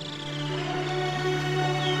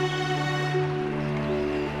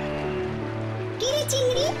 কি রে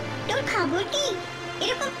চিংড়ি, তোর খবর কি?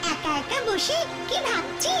 এরকম একা একা বসে কি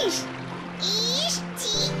ভাবছিস? ইস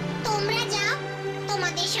ছি, তোমরা যাও,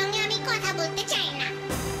 তোমাদের সঙ্গে আমি কথা বলতে চাই না।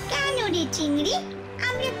 কেন রে চিংড়ি,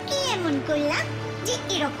 আমরা কি এমন করলাম যে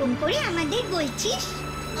এরকম করে আমাদের বলছিস?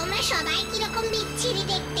 তোমরা সবাই কিরকম বিচ্ছিরি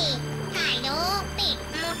দেখতে, কালো, পেট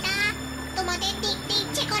মোটা। তোমাদের দেখতে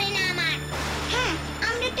ইচ্ছে করে না আমার। হ্যাঁ,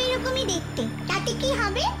 আমরা তো এরকমই দেখতে, তাতে কি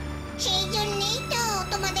হবে? সেই জন্যই তো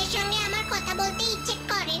তোমাদের সঙ্গে আমার কথা বলতে ইচ্ছে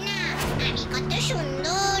করে না। আমি কত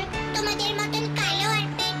সুন্দর, তোমাদের মতন কালো আর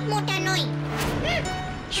পেট মোটা নই।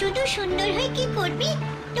 শুধু সুন্দর হয়ে কি করবি?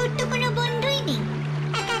 তোর তো কোনো বন্ধুই নেই,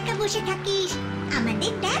 একা একা বসে থাকিস।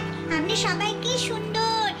 আমাদের দেখ, আমরা সবাই কি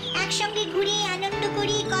সুন্দর একসঙ্গে ঘুরে আনন্দ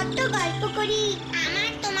করি, কত গল্প করি।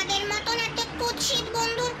 আমার তোমাদের মতন এত কুৎসিত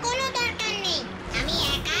বন্ধুর কোনো দরকার নেই। আমি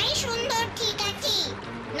একাই সুন্দর, ঠিক আছে?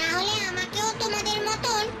 না হলে আমাকেও তোমাদের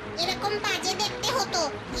মতন এরকম বাজে দেখতে হতো।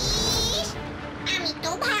 ইস, আমি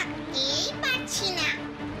তো ভাবতেই পারছি না।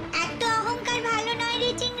 এত অহংকার ভালো নয়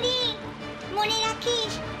রে চিংড়ি, মনে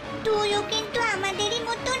রাখিস তুইও কিন্তু আমাদেরই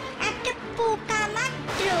মতন একটা পোকা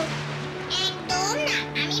মাত্র। একদম না,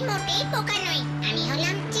 আমি মোটেই পোকা নই, আমি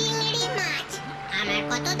হলাম চিংড়ি মাছ। আমার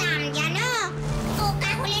কত দাম জানো?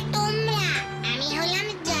 পোকা হলে তোমরা, আমি হলাম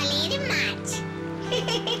জলের মাছ।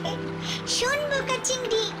 শোন বোকা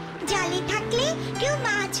চিংড়ি, জলে থাকলে কেউ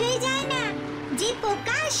মাছ হয়ে যায় না, যে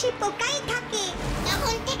পোকা সে পোকাই থাকে।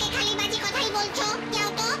 তখন থেকে খালি বাজি কথাই বলছো, যাও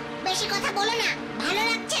তো, বেশি কথা বলো না, ভালো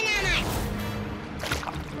লাগছে না আমার।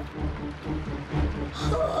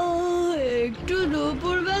 একটু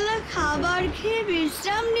দুপুরবেলা খাবার খেয়ে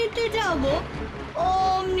বিশ্রাম নিতে যাব,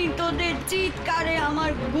 অমনি তোদের চিৎকারে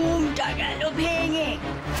আমার ঘুমটা গেল ভেঙে।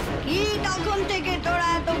 কি তখন থেকে তোরা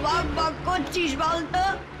এত বক বক করছিস বলতো?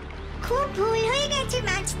 খুব ভুল হয়ে গেছে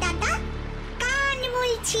মাছ দাদা, কান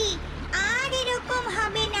মুলছি, আর এরকম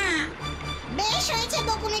হবে না। বেশ হয়েছে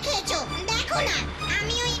বকুনি খেয়েছো, দেখো না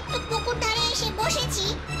আমিও একটু পুকুর ধারে এসে বসেছি,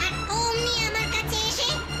 আর অমনি আমার কাছে এসে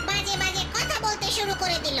বাজে বাজে কথা বলতে শুরু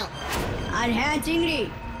করে দিল। আর হ্যাঁ চিংড়ি,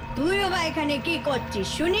 তুইও বা এখানে কি করছিস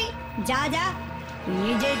শুনি? যা যা, তুই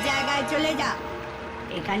নিজের জায়গায় চলে যা,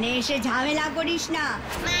 এখানে এসে ঝামেলা করিস না।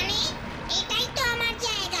 মানে এটাই তো আমার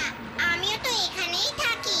জায়গা, আমিও তো এখানেই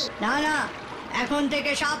থাকি। না না, এখন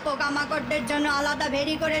থেকে সব পোকামাকড়দের জন্য আলাদা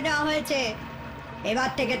ভেরি করে দেওয়া হয়েছে। এবার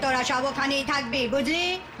থেকে তোরা সব ওখানেই থাকবি, বুঝলি?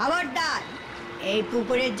 খবরদার এই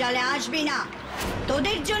পুকুরের জলে আসবি না,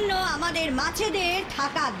 তোদের জন্য আমাদের মাছেদের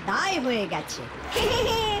থাকা দায় হয়ে গেছে।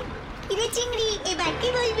 কিরে চিংড়ি, এবার কি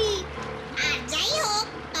বলবি? আর যাই হোক,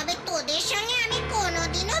 তবে তোদের সঙ্গে আমি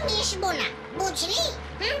কোনোদিনও মিশবো না, বুঝলি?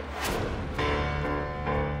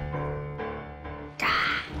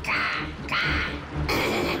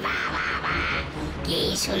 কি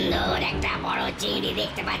সুন্দর একটা বড় চিংড়ি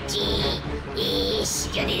দেখতে পাচ্ছি। ইস,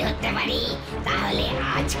 যদি ধরতে পারি তাহলে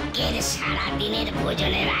আজকের সারা দিনের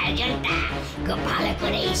ভোজনের আয়োজনটা খুব ভালো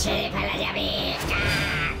করে সেরে ফেলা যাবে।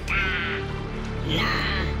 না,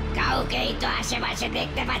 কাউকেই তো আশেপাশে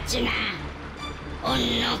দেখতে পাচ্ছি না।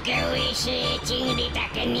 অন্য কেউ এসে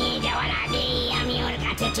চিংড়িটাকে নিয়ে যাওয়ার আগেই আমি ওর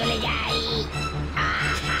কাছে চলে যাই।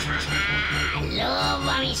 লোভ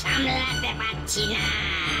আমি সামলাতে পারছি না।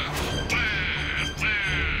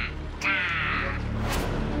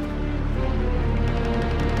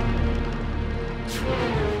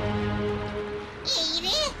 এই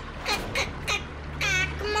রে, কাক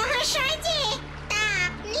মহাশয় যে, তা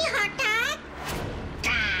আপনি হঠাৎ?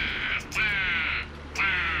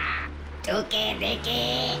 তোকে দেখে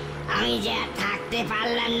আমি যে আর থাকতে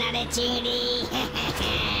পারলাম না রে চিংড়ি,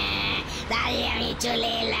 তাই আমি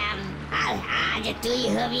চলে এলাম। আর আজ তুই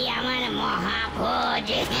হবি আমার মহাভোজ।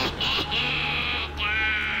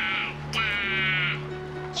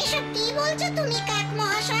 এসব কি বলছো তুমি কাক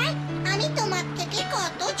মহাশয়? আমি তোমার থেকে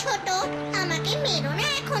কত ছোট, আমাকে মেরো না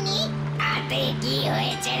এখনই। তাতে কি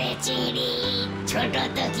হয়েছে রে চিংড়ি? ছোট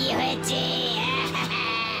তো কি হয়েছে?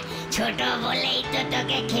 ছোট বলেই তো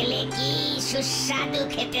তোকে খেলে কি সুস্বাদু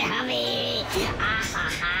খেতে হবে।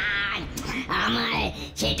 আমার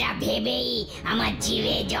সেটা ভেবেই আমার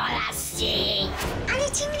জিভে জল আসছে। আরে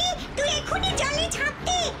চিংড়ি, তুই এখনই জলে ঝাঁপ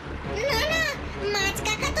দে। না না, মাছ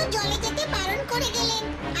কাকা তো জলে যেতে বারণ করে গেলেন,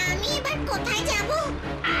 আমি এবার কোথায় যাব?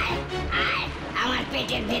 আয় আয়, আমার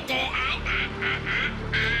পেটের ভেতরে আয়।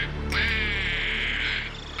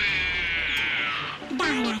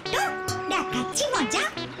 দাঁড়া তো, দেখাচ্ছি মজা।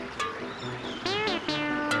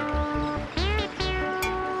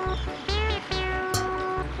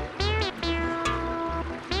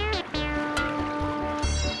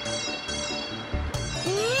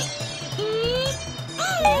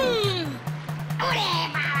 ওরে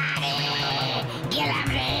বাবা রে, গেলাম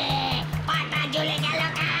রে, পাটা জ্বলে গেল।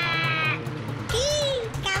 কি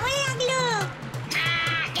কেমন লাগলো?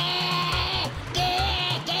 কে কে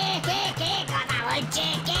কে কে কে কথা বলছে?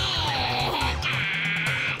 কে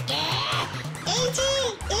কে? এই যে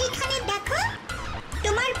এইখানে দেখো,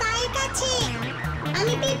 তোমার পায়ের কাছে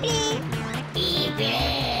আমি পিঁপড়ে। পিঁপড়ে?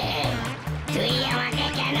 তুই আমাকে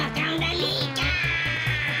কেন কামড়ালি?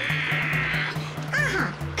 আহা,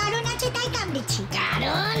 কারণ আছে তাই কামড়েছি।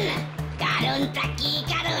 কারণ? কারণটা কি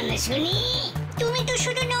কারণ শুনি? তুমি তো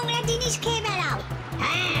শুধু নোংরা জিনিস খেয়ে বেড়াও।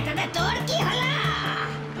 হ্যাঁ, তবে তোর কি হলো?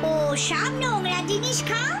 ও সব নোংরা জিনিস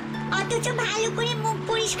খাও, অথচ ভালো করে মুখ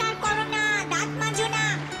পরিষ্কার করো না, দাঁত মাজো না।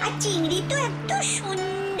 আর চিংড়ি তো এত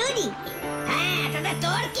সুন্দরী। হ্যাঁ, তবে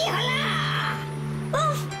তোর কি হলো?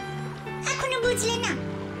 উফ, এখনো বুঝলে না?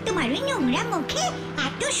 তোমার ওই নোংরা মুখে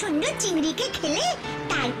এত সুন্দর চিংড়িকে খেলে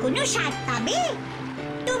তার কোনো স্বাদ পাবে?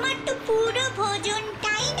 তোমার তো পুরো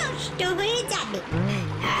ভোজনটাই নষ্ট হয়ে যাবে।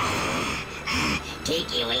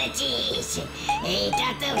 ঠিকই বলেছিস, এইটা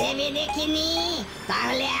তো ভেবে দেখিনি।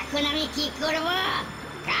 তাহলে এখন আমি কি করব?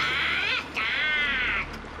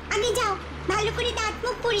 আগে যাও, ভালো করে দাঁত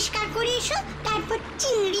মুখ পরিষ্কার করে এসো, তারপর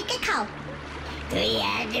চিংড়িকে খাও। তুই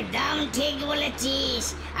একদম ঠিক বলেছিস,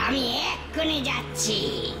 আমি এক্ষুনি যাচ্ছি।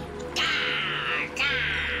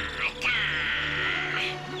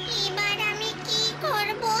 এবার আমি কি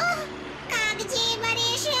করব? কাক যে এবারে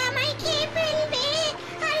এসে আমায় খেয়ে ফেলবে,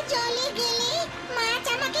 আর জলে গেলে মাছ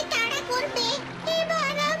আমাকে তাড়া করবে।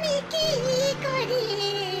 এবার আমি কি করি?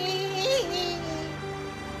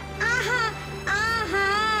 আহা আহা,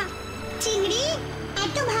 চিংড়ি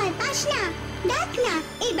এত ভয় পাস না, দেখ না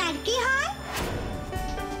এবার কি হয়।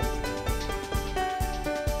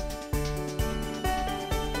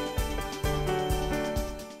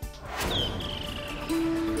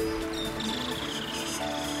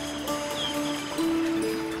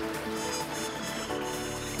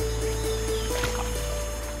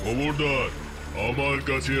 খবরদার, আমার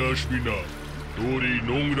কাছে আসবি না। তোর এই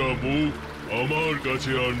নোংরা মুখ আমার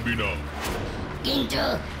কাছে আনবি না। কিন্তু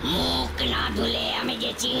মুখ না ধুলে আমি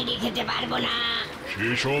যে চিংড়ি খেতে পারবো না।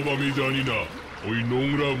 সেসব আমি জানি না। ওই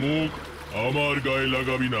নোংরা মুখ আমার গায়ে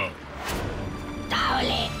লাগাবি না।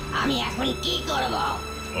 তাহলে আমি এখন কি করব?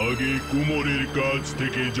 আগে কুমোরের কাছ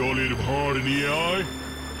থেকে জলের ভাঁড় নিয়ে আয়,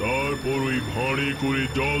 তারপর ওই ভাঁড়ে করে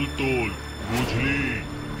জল তোল, বুঝলি?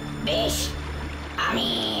 বেশ, আমি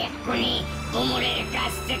এক্ষুনি কুমোরের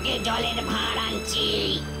কাছ থেকে জলের ভাঁড় আনছি।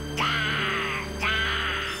 কা কা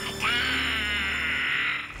কা।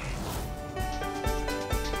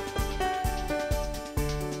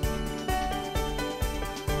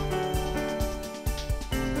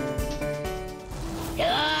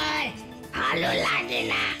 ভালো লাগে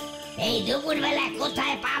না, এই দুপুরবেলা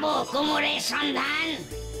কোথায় পাবো কুমোরের সন্ধান?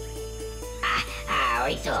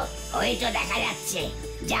 ওই তো দেখা যাচ্ছে।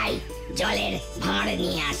 যাই, জলের ভাঁড়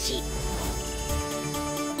নিয়ে আসি।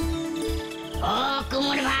 ও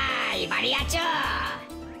কুমোর ভাই, বাড়ি আছো?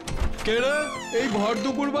 কেরে এই ভর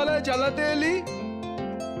দুপুর বেলায় জ্বালাতে এলি?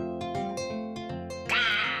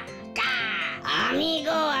 আমি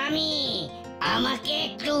গো, আমি। আমাকে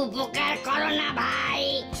একটু উপকার করো না ভাই।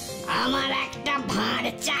 আমার একটা ভাঁড়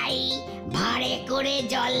চাই, ভাঁড়ে করে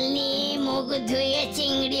জল নিয়ে মুখ ধুয়ে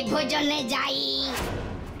চিংড়ি ভোজনে যাই।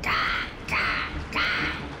 কা কা কা।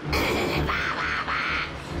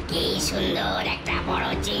 কি সুন্দর একটা বড়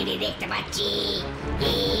চিংড়ি দেখতে পাচ্ছি।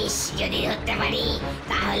 ইস, যদি ধরতে পারি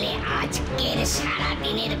তাহলে আজকের সারা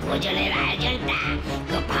দিনের ভোজনের আয়োজনটা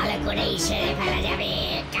খুব ভালো করেই সেরে ফেলা যাবে।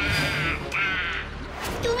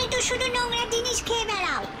 তুমি তো শুধু নোংরা জিনিস খেয়ে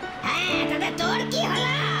বেড়াও। হ্যাঁ, তবে তোর কি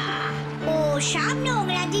হলো? ও সব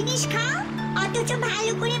নোংরা জিনিস খাও, অথচ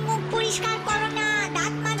ভালো করে মুখ পরিষ্কার করো না,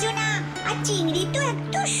 দাঁত মাজো না। আর চিংড়ি তো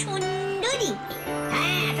এত সুন্দরী।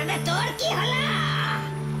 হ্যাঁ, তবে তোর কি হলো?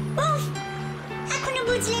 উফ, এখনো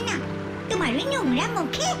বুঝলে না? তোমার ওই নোংরা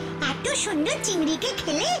মুখে এত সুন্দর চিংড়িকে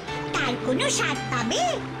খেলে তার কোনো স্বাদ পাবে?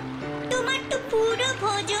 তোমার তো পুরো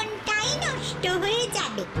ভোজনটাই নষ্ট হয়ে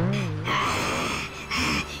যাবে।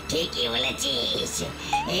 ঠিকই বলেছিস,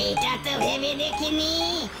 এইটা তো ভেবে দেখিনি।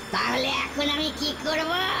 তাহলে এখন আমি কি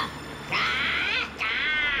করব?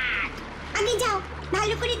 আগে যাও,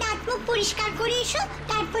 ভালো করে দাঁত মুখ পরিষ্কার করে এসো,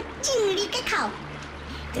 তারপর চিংড়িকে খাও।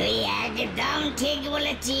 তুই একদম ঠিক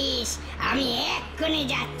বলেছিস, আমি এক্ষুনি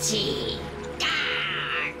যাচ্ছি।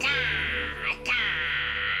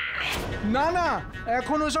 না না,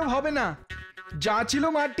 এখন ওসব হবে না। যা ছিল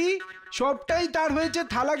মাটি সবটাই তার হয়েছে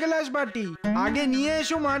থালা গ্লাস বাটি। আগে নিয়ে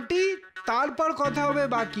এসো মাটি, তারপর কথা হবে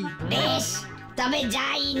বাকি। বেশ, তবে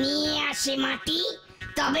যাই, নিয়ে আসি মাটি,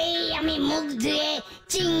 তবেই আমি মুখ ধুয়ে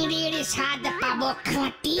চিংড়ির স্বাদ পাবো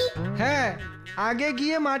খাঁটি। হ্যাঁ, আগে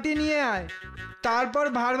গিয়ে মাটি নিয়ে আয়, তারপর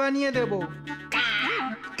ভাঁড় বানিয়ে দেবো।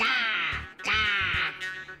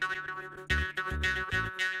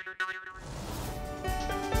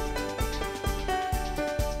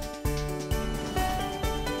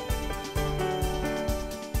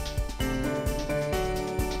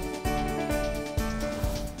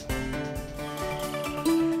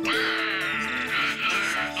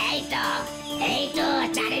 এই তো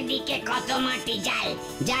চারিদিকে কত মাটি,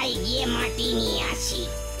 যাই গিয়ে মাটি নিয়ে আসি।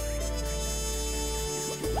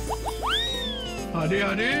 আরে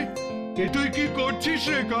আরে, এ তুই কি করছিস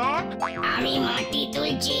রে কাক? আমি মাটি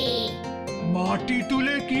তুলছি। মাটি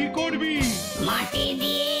তুলে কি করবি? মাটি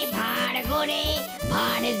দিয়ে ভাঁড় করে,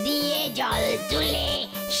 ভাঁড় দিয়ে জল তুলে,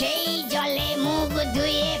 সেই জলে মুখ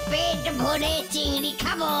ধুয়ে পেট ভরে চিংড়ি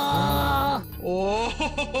খাবো। ও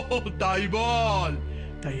তাই বল।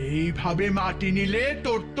 তাই এইভাবে মাটি নিলে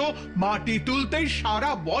তোর তো মাটি তুলতেই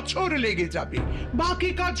সারা বছর লেগে যাবে, বাকি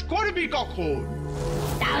কাজ করবি কখন?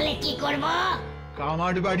 তাহলে কি করব?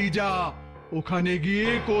 কামার বাড়ি যা, ওখানে গিয়ে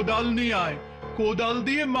কোদাল নিয়ে আয়, কোদাল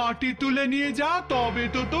দিয়ে মাটি তুলে নিয়ে যা, তবে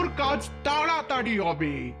তো তোর কাজ তাড়াতাড়ি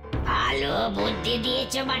হবে। ভালো বুদ্ধি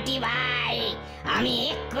দিয়েছো বাটি ভাই, আমি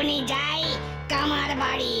এক্ষুনি যাই কামার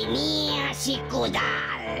বাড়ি, নিয়ে আসি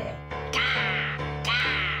কোদাল। কা কা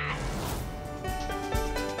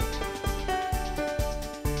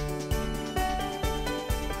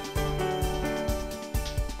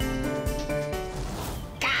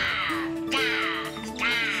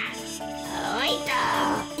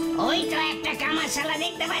ওই তো একটা কামারশালা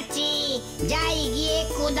দেখতে পাচ্ছি, যাই গিয়ে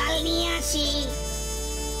কোদাল নিয়ে আসি।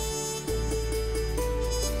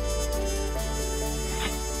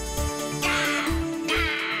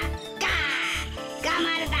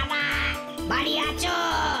 কামার দাদা বাড়ি আছো?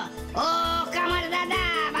 ও কামার দাদা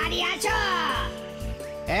বাড়ি আছো?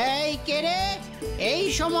 এই কে রে, এই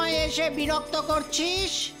সময় এসে বিরক্ত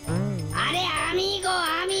করছিস? আরে আমি গো,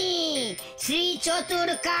 আমি শ্রী চতুর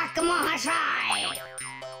কাক মহাশয়।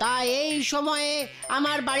 তা এই সময়ে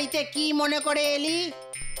আমার বাড়িতে কি মনে করে এলি?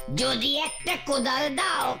 যদি একটা কোদাল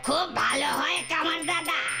দাও খুব ভালো হয় কামার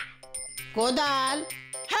দাদা। কোদাল?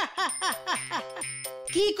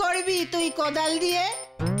 কি করবি তুই কোদাল দিয়ে?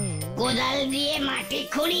 কোদাল দিয়ে মাটি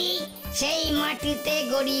খুঁড়ি, সেই মাটিতে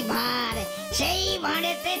গড়ি ভাঁড়, সেই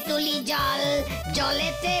ভাঁড়েতে তুলি জল,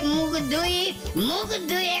 জলেতে মুখ ধুই, মুখ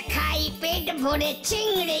ধুয়ে খাই পেট ভরে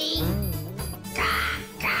চিংড়ি। কা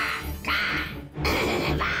কা কা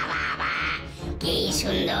কি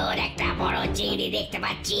সুন্দর একটা বড় চিংড়ি দেখতে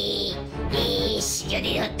পাচ্ছি। ইস,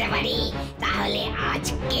 যদি ধরতে পারি তাহলে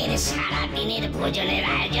আজকের সারা দিনের ভোজনের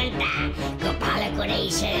আয়োজনটা খুব ভালো করেই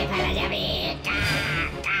সেরে ফেলা যাবে।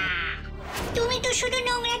 তুমি তো শুধু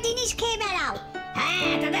নোংরা জিনিস খেয়ে বেড়াও।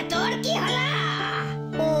 হ্যাঁ, দাদা তোর কি হলো?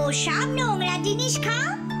 ও সব নোংরা জিনিস খাও,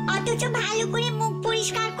 অথচ ভালো করে মুখ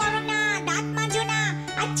পরিষ্কার করো না, দাঁত মাজো না,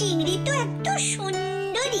 আর চিংড়ি তো এত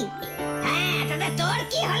সুন্দরী। হ্যাঁ দাদা তোর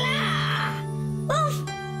কি হলো? উফ,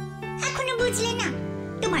 এখনো বুঝলে না?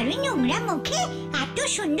 তোমার ওই নোংরা মুখে এত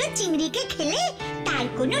সুন্দর চিংড়িকে খেলে তার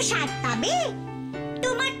কোনো স্বাদ পাবে?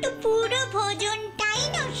 তোমার তো পুরো ভোজনটাই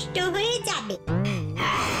নষ্ট হয়ে যাবে।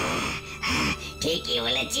 ঠিকই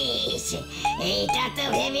বলেছিস, এইটা তো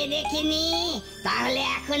ভেবে দেখিনি। তাহলে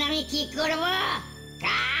এখন আমি কি করব?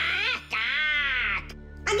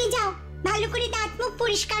 আগে যাও, ভালো করে দাঁত মুখ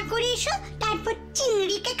পরিষ্কার করে এসো, তারপর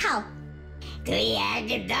চিংড়িকে খাও। তুই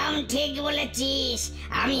একদম ঠিক বলেছিস,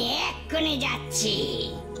 আমি এক্ষুনি যাচ্ছি।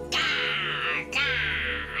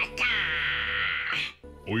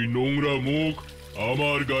 ওই নোংরা মুখ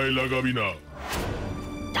আমার গায়ে লাগাবি না।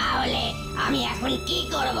 তাহলে আমি এখন কি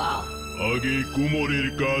করব? আগে কুমোরের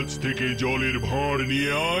কাছ থেকে জলের ভাঁড়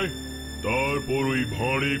নিয়ে আয়, তারপর ওই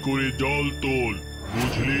ভাঁড়ে করে জল তোল,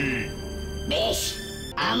 বুঝলি? বেশ,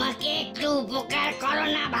 আমাকে একটু উপকার করো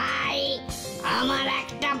না ভাই, আমার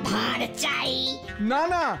একটা ভাঁড় চাই। না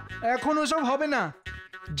না, এখন ওসব হবে না।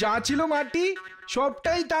 যা ছিল মাটি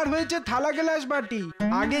সবটাই তার হয়েছে থালা গ্লাস বাটি।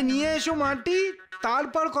 আগে নিয়ে এসো মাটি,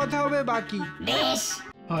 তারপর কথা হবে বাকি। বেশ।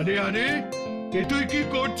 আরে আরে, এ তুই কি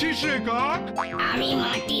করছিস রে কাক? আমি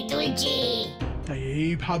মাটি তুলছি। তাই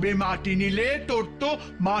এইভাবে মাটি নিলে তোর তো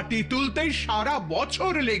মাটি তুলতেই সারা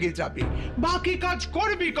বছর লেগে যাবে, বাকি কাজ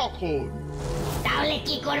করবি কখন? তাহলে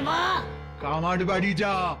কি করব? কামার বাড়ি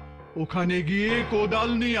যা, ওখানে গিয়ে কোদাল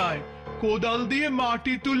নিয়ে আয়, কোদাল দিয়ে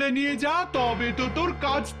মাটি তুলে নিয়ে যা, তবে তো তোর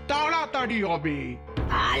কাজ তাড়াতাড়ি হবে।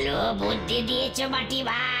 ভালো বুদ্ধি দিয়েছো বাটি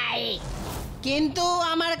ভাই। কিন্তু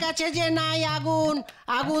আমার কাছে যে নাই আগুন,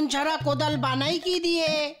 আগুন ছাড়া কোদাল বানাই কি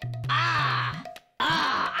দিয়ে?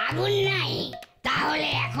 আগুন নাই? তাহলে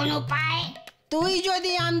এখন উপায়? তুই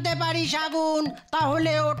যদি আনতে পারিস আগুন,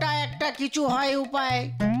 তাহলে ওটা একটা কিছু হয় উপায়।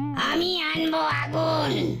 আমি আনবো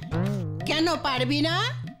আগুন। কেন পারবি না?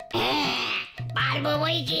 হ্যাঁ পারবো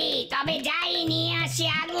বইকি, তবে যাই নিয়ে আসি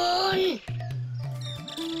আগুন।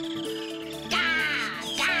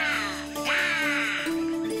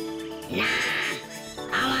 না,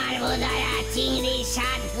 আমার বোধহয় চিংড়ির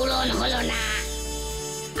স্বাদ পূরণ হলো না।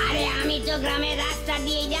 আরে আমি তো গ্রামের রাস্তা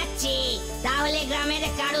দিয়ে যাচ্ছি, তাহলে গ্রামের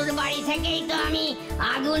কারুর বাড়ি থেকেই তো আমি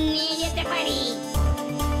আগুন নিয়ে যেতে পারি।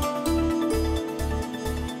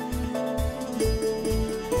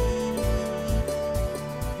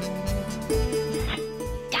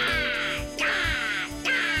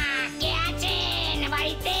 কে আছেন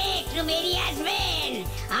বাড়িতে? একটু বেরিয়ে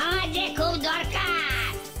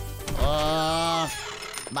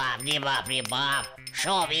বাপরে বাপরে বাপ,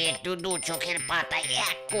 সবে একটু দু চোখের পাতায়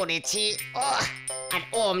এক করেছি। আর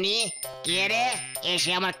অমনি কে রে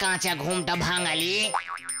এসে আমার কাঁচা ঘুমটা ভাঙালি?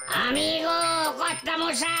 আমি গো কর্তা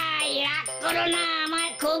মশাই, রাগ করো না, আমার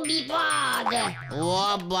খুব বিপদ। ও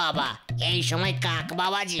বাবা, এই সময় কাক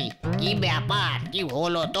বাবাজি, কি ব্যাপার, কি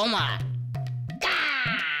হলো তোমার?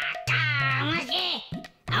 আমাকে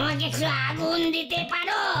আমাকে একটু আগুন দিতে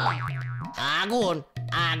পারো? আগুন?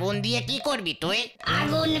 আগুন দিয়ে কি করবি তুই?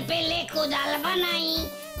 আগুন পেলে কোদাল বানাই,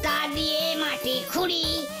 তা দিয়ে মাটি খুঁড়ি,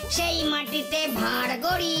 সেই মাটিতে ভাঁড়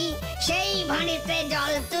গড়ি, সেই ভাঁড়িতে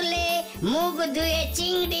জল তুলে মুখ ধুয়ে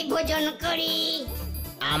চিংড়ি ভোজন করি।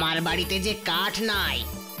 আমার বাড়িতে যে কাঠ নাই,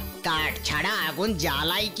 কাঠ ছাড়া আগুন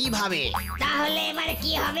জ্বালাই কিভাবে? তাহলে এবার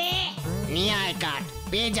কি হবে? নিয়ে আয় কাঠ,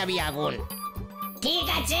 পেয়ে যাবি আগুন। ঠিক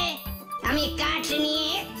আছে, আমি কাঠ নিয়ে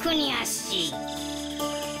এক্ষুনি আসছি।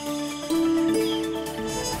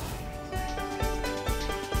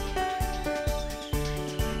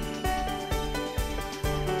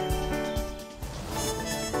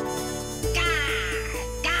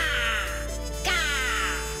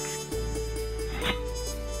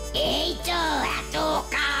 এই তো এত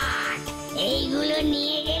কাঠ, এইগুলো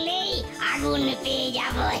নিয়ে গেলেই আগুন পেয়ে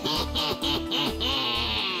যাব।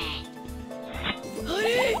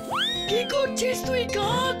 আরে কি করছিস তুই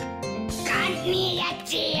কাক? কাঠ নিয়ে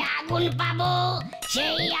যাচ্ছি, আগুন পাবো,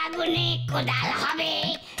 সেই আগুনে কোদাল হবে,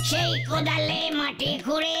 সেই কোদালে মাটি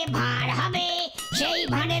খুঁড়ে ভাঁড় হবে, সেই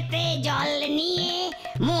ভাঁড়েতে জল নিয়ে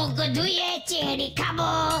মুখ ধুয়ে চিংড়ি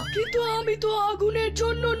খাবো। কিন্তু আমি তো আগুনের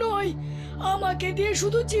জন্য নই, আমাকে দিয়ে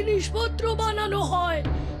শুধু জিনিসপত্র বানানো হয়,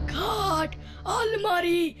 খাট,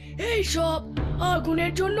 আলমারি, এইসব।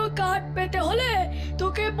 আগুনের জন্য কাঠ পেতে হলে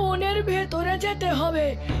তোকে বনের ভেতরে যেতে হবে,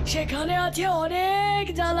 সেখানে আছে অনেক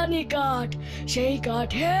জ্বালানি কাঠ, সেই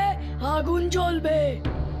কাঠে আগুন জ্বলবে।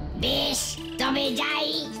 বেশ, তবে যাই।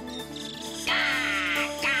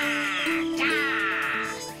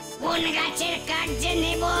 কোন গাছের কাঠ যে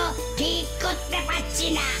নেব ঠিক করতে পারছি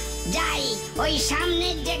না। যাই, ওই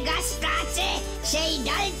সামনের যে গাছটা আছে সেই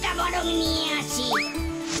ডালটা বরং নিয়ে আসি।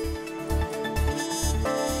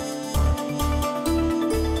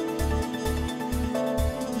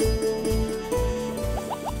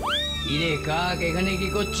 ইরে কাক, এখানে কি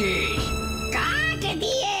করছিস? কাঠ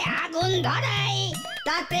দিয়ে আগুন ধরাই,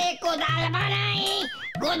 তাতে কোদাল বানাই,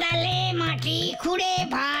 কোদালে মাটি খুঁড়ে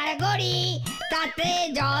ভাঁড় গড়ি, তাতে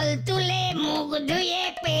জল তুলে মুখ ধুয়ে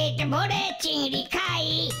পেট ভরে চিংড়ি খাই।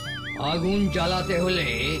 আগুন জ্বালাতে হলে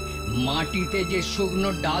মাটিতে যে শুকনো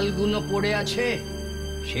ডালগুলো পড়ে আছে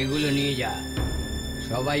সেগুলো নিয়ে যা,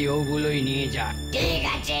 সবাই ওগুলোই নিয়ে যা। ঠিক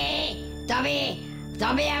আছে, তবে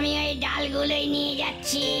তবে আমি ওই ডালগুলোই নিয়ে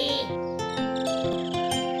যাচ্ছি।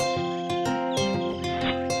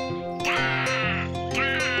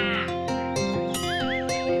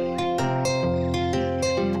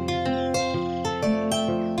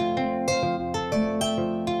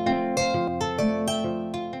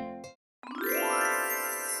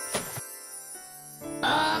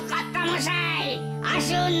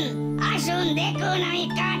 আসুন আসুন, দেখুন আমি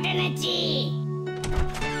কাঠ এনেছি।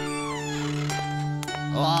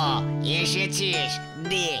 ও, এসেছিস,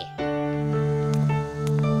 দে।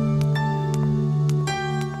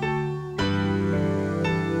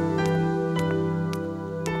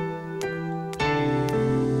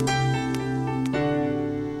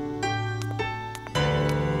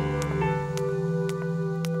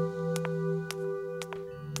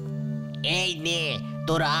 এই নে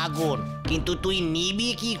তোর আগুন, কিন্তু তুই নিবি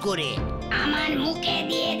কি করে? আমার মুখে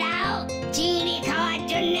দিয়ে দাও, চিংড়ি খাওয়ার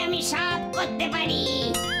জন্য আমি সব করতে পারি।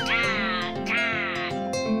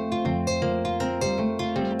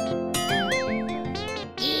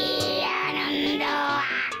 কি আনন্দ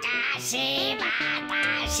আকাশে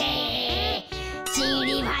বাতাসে,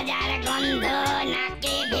 চিংড়ি ভাজার গন্ধ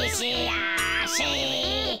নাকে ভেসে আসে।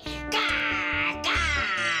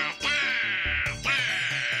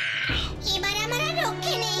 এবার আমার আর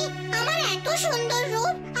রক্ষে নেই, আমার এত সুন্দর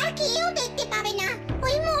রূপ আর কেউ দেখতে পাবে না।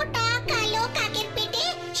 ওই মোটা কালো কাকের পেটে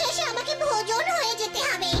শেষে আমাকে ভোজন হয়ে যেতে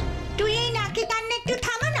হবে। তুই এই নাকি কান্না একটু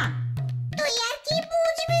থামা না। তুই আর কি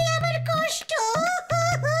বুঝবি আমার কষ্ট।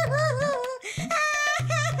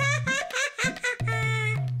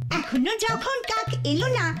 এখনো যখন কাক এলো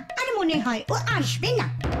না, আর মনে হয় ও আসবে না।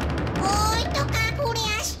 ওই তো কাক উড়ে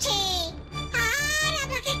আসছে, আর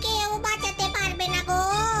আমাকে কেউ বাঁচাতে পারবে না গো।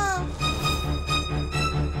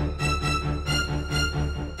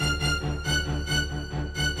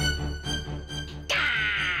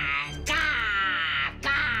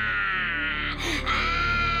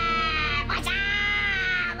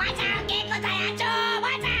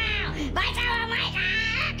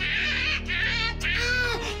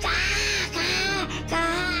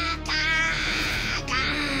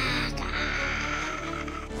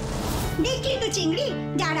 দেখলি তো চিংড়ি,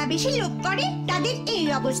 যারা বেশি লোভ করে তাদের এই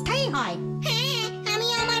অবস্থাই হয়। হ্যাঁ, আমি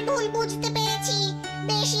আমার ভুল বুঝতে পেরেছি।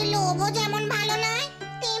 বেশি লোভও যেমন ভালো নয়,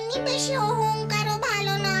 তেমনি বেশি অহংকারও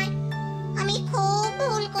ভালো নয়। আমি খুব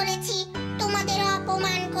ভুল করেছি তোমাদের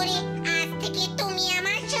অপমান করে। আজ থেকে তুমি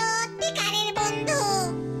আমার সত্যিকারের বন্ধু।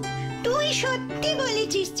 তুই সত্যি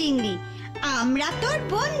বলেছিস চিংড়ি, আমরা তোর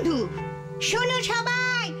বন্ধু। শোনো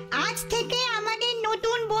সবাই, আজ থেকে আমাদের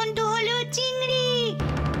নতুন বন্ধু হলো চিংড়ি।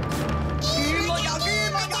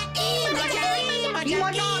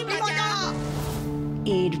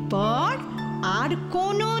 এরপর আর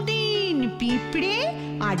কোনোদিন পিঁপড়ে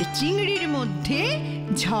আর চিংড়ির মধ্যে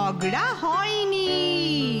ঝগড়া হয়নি।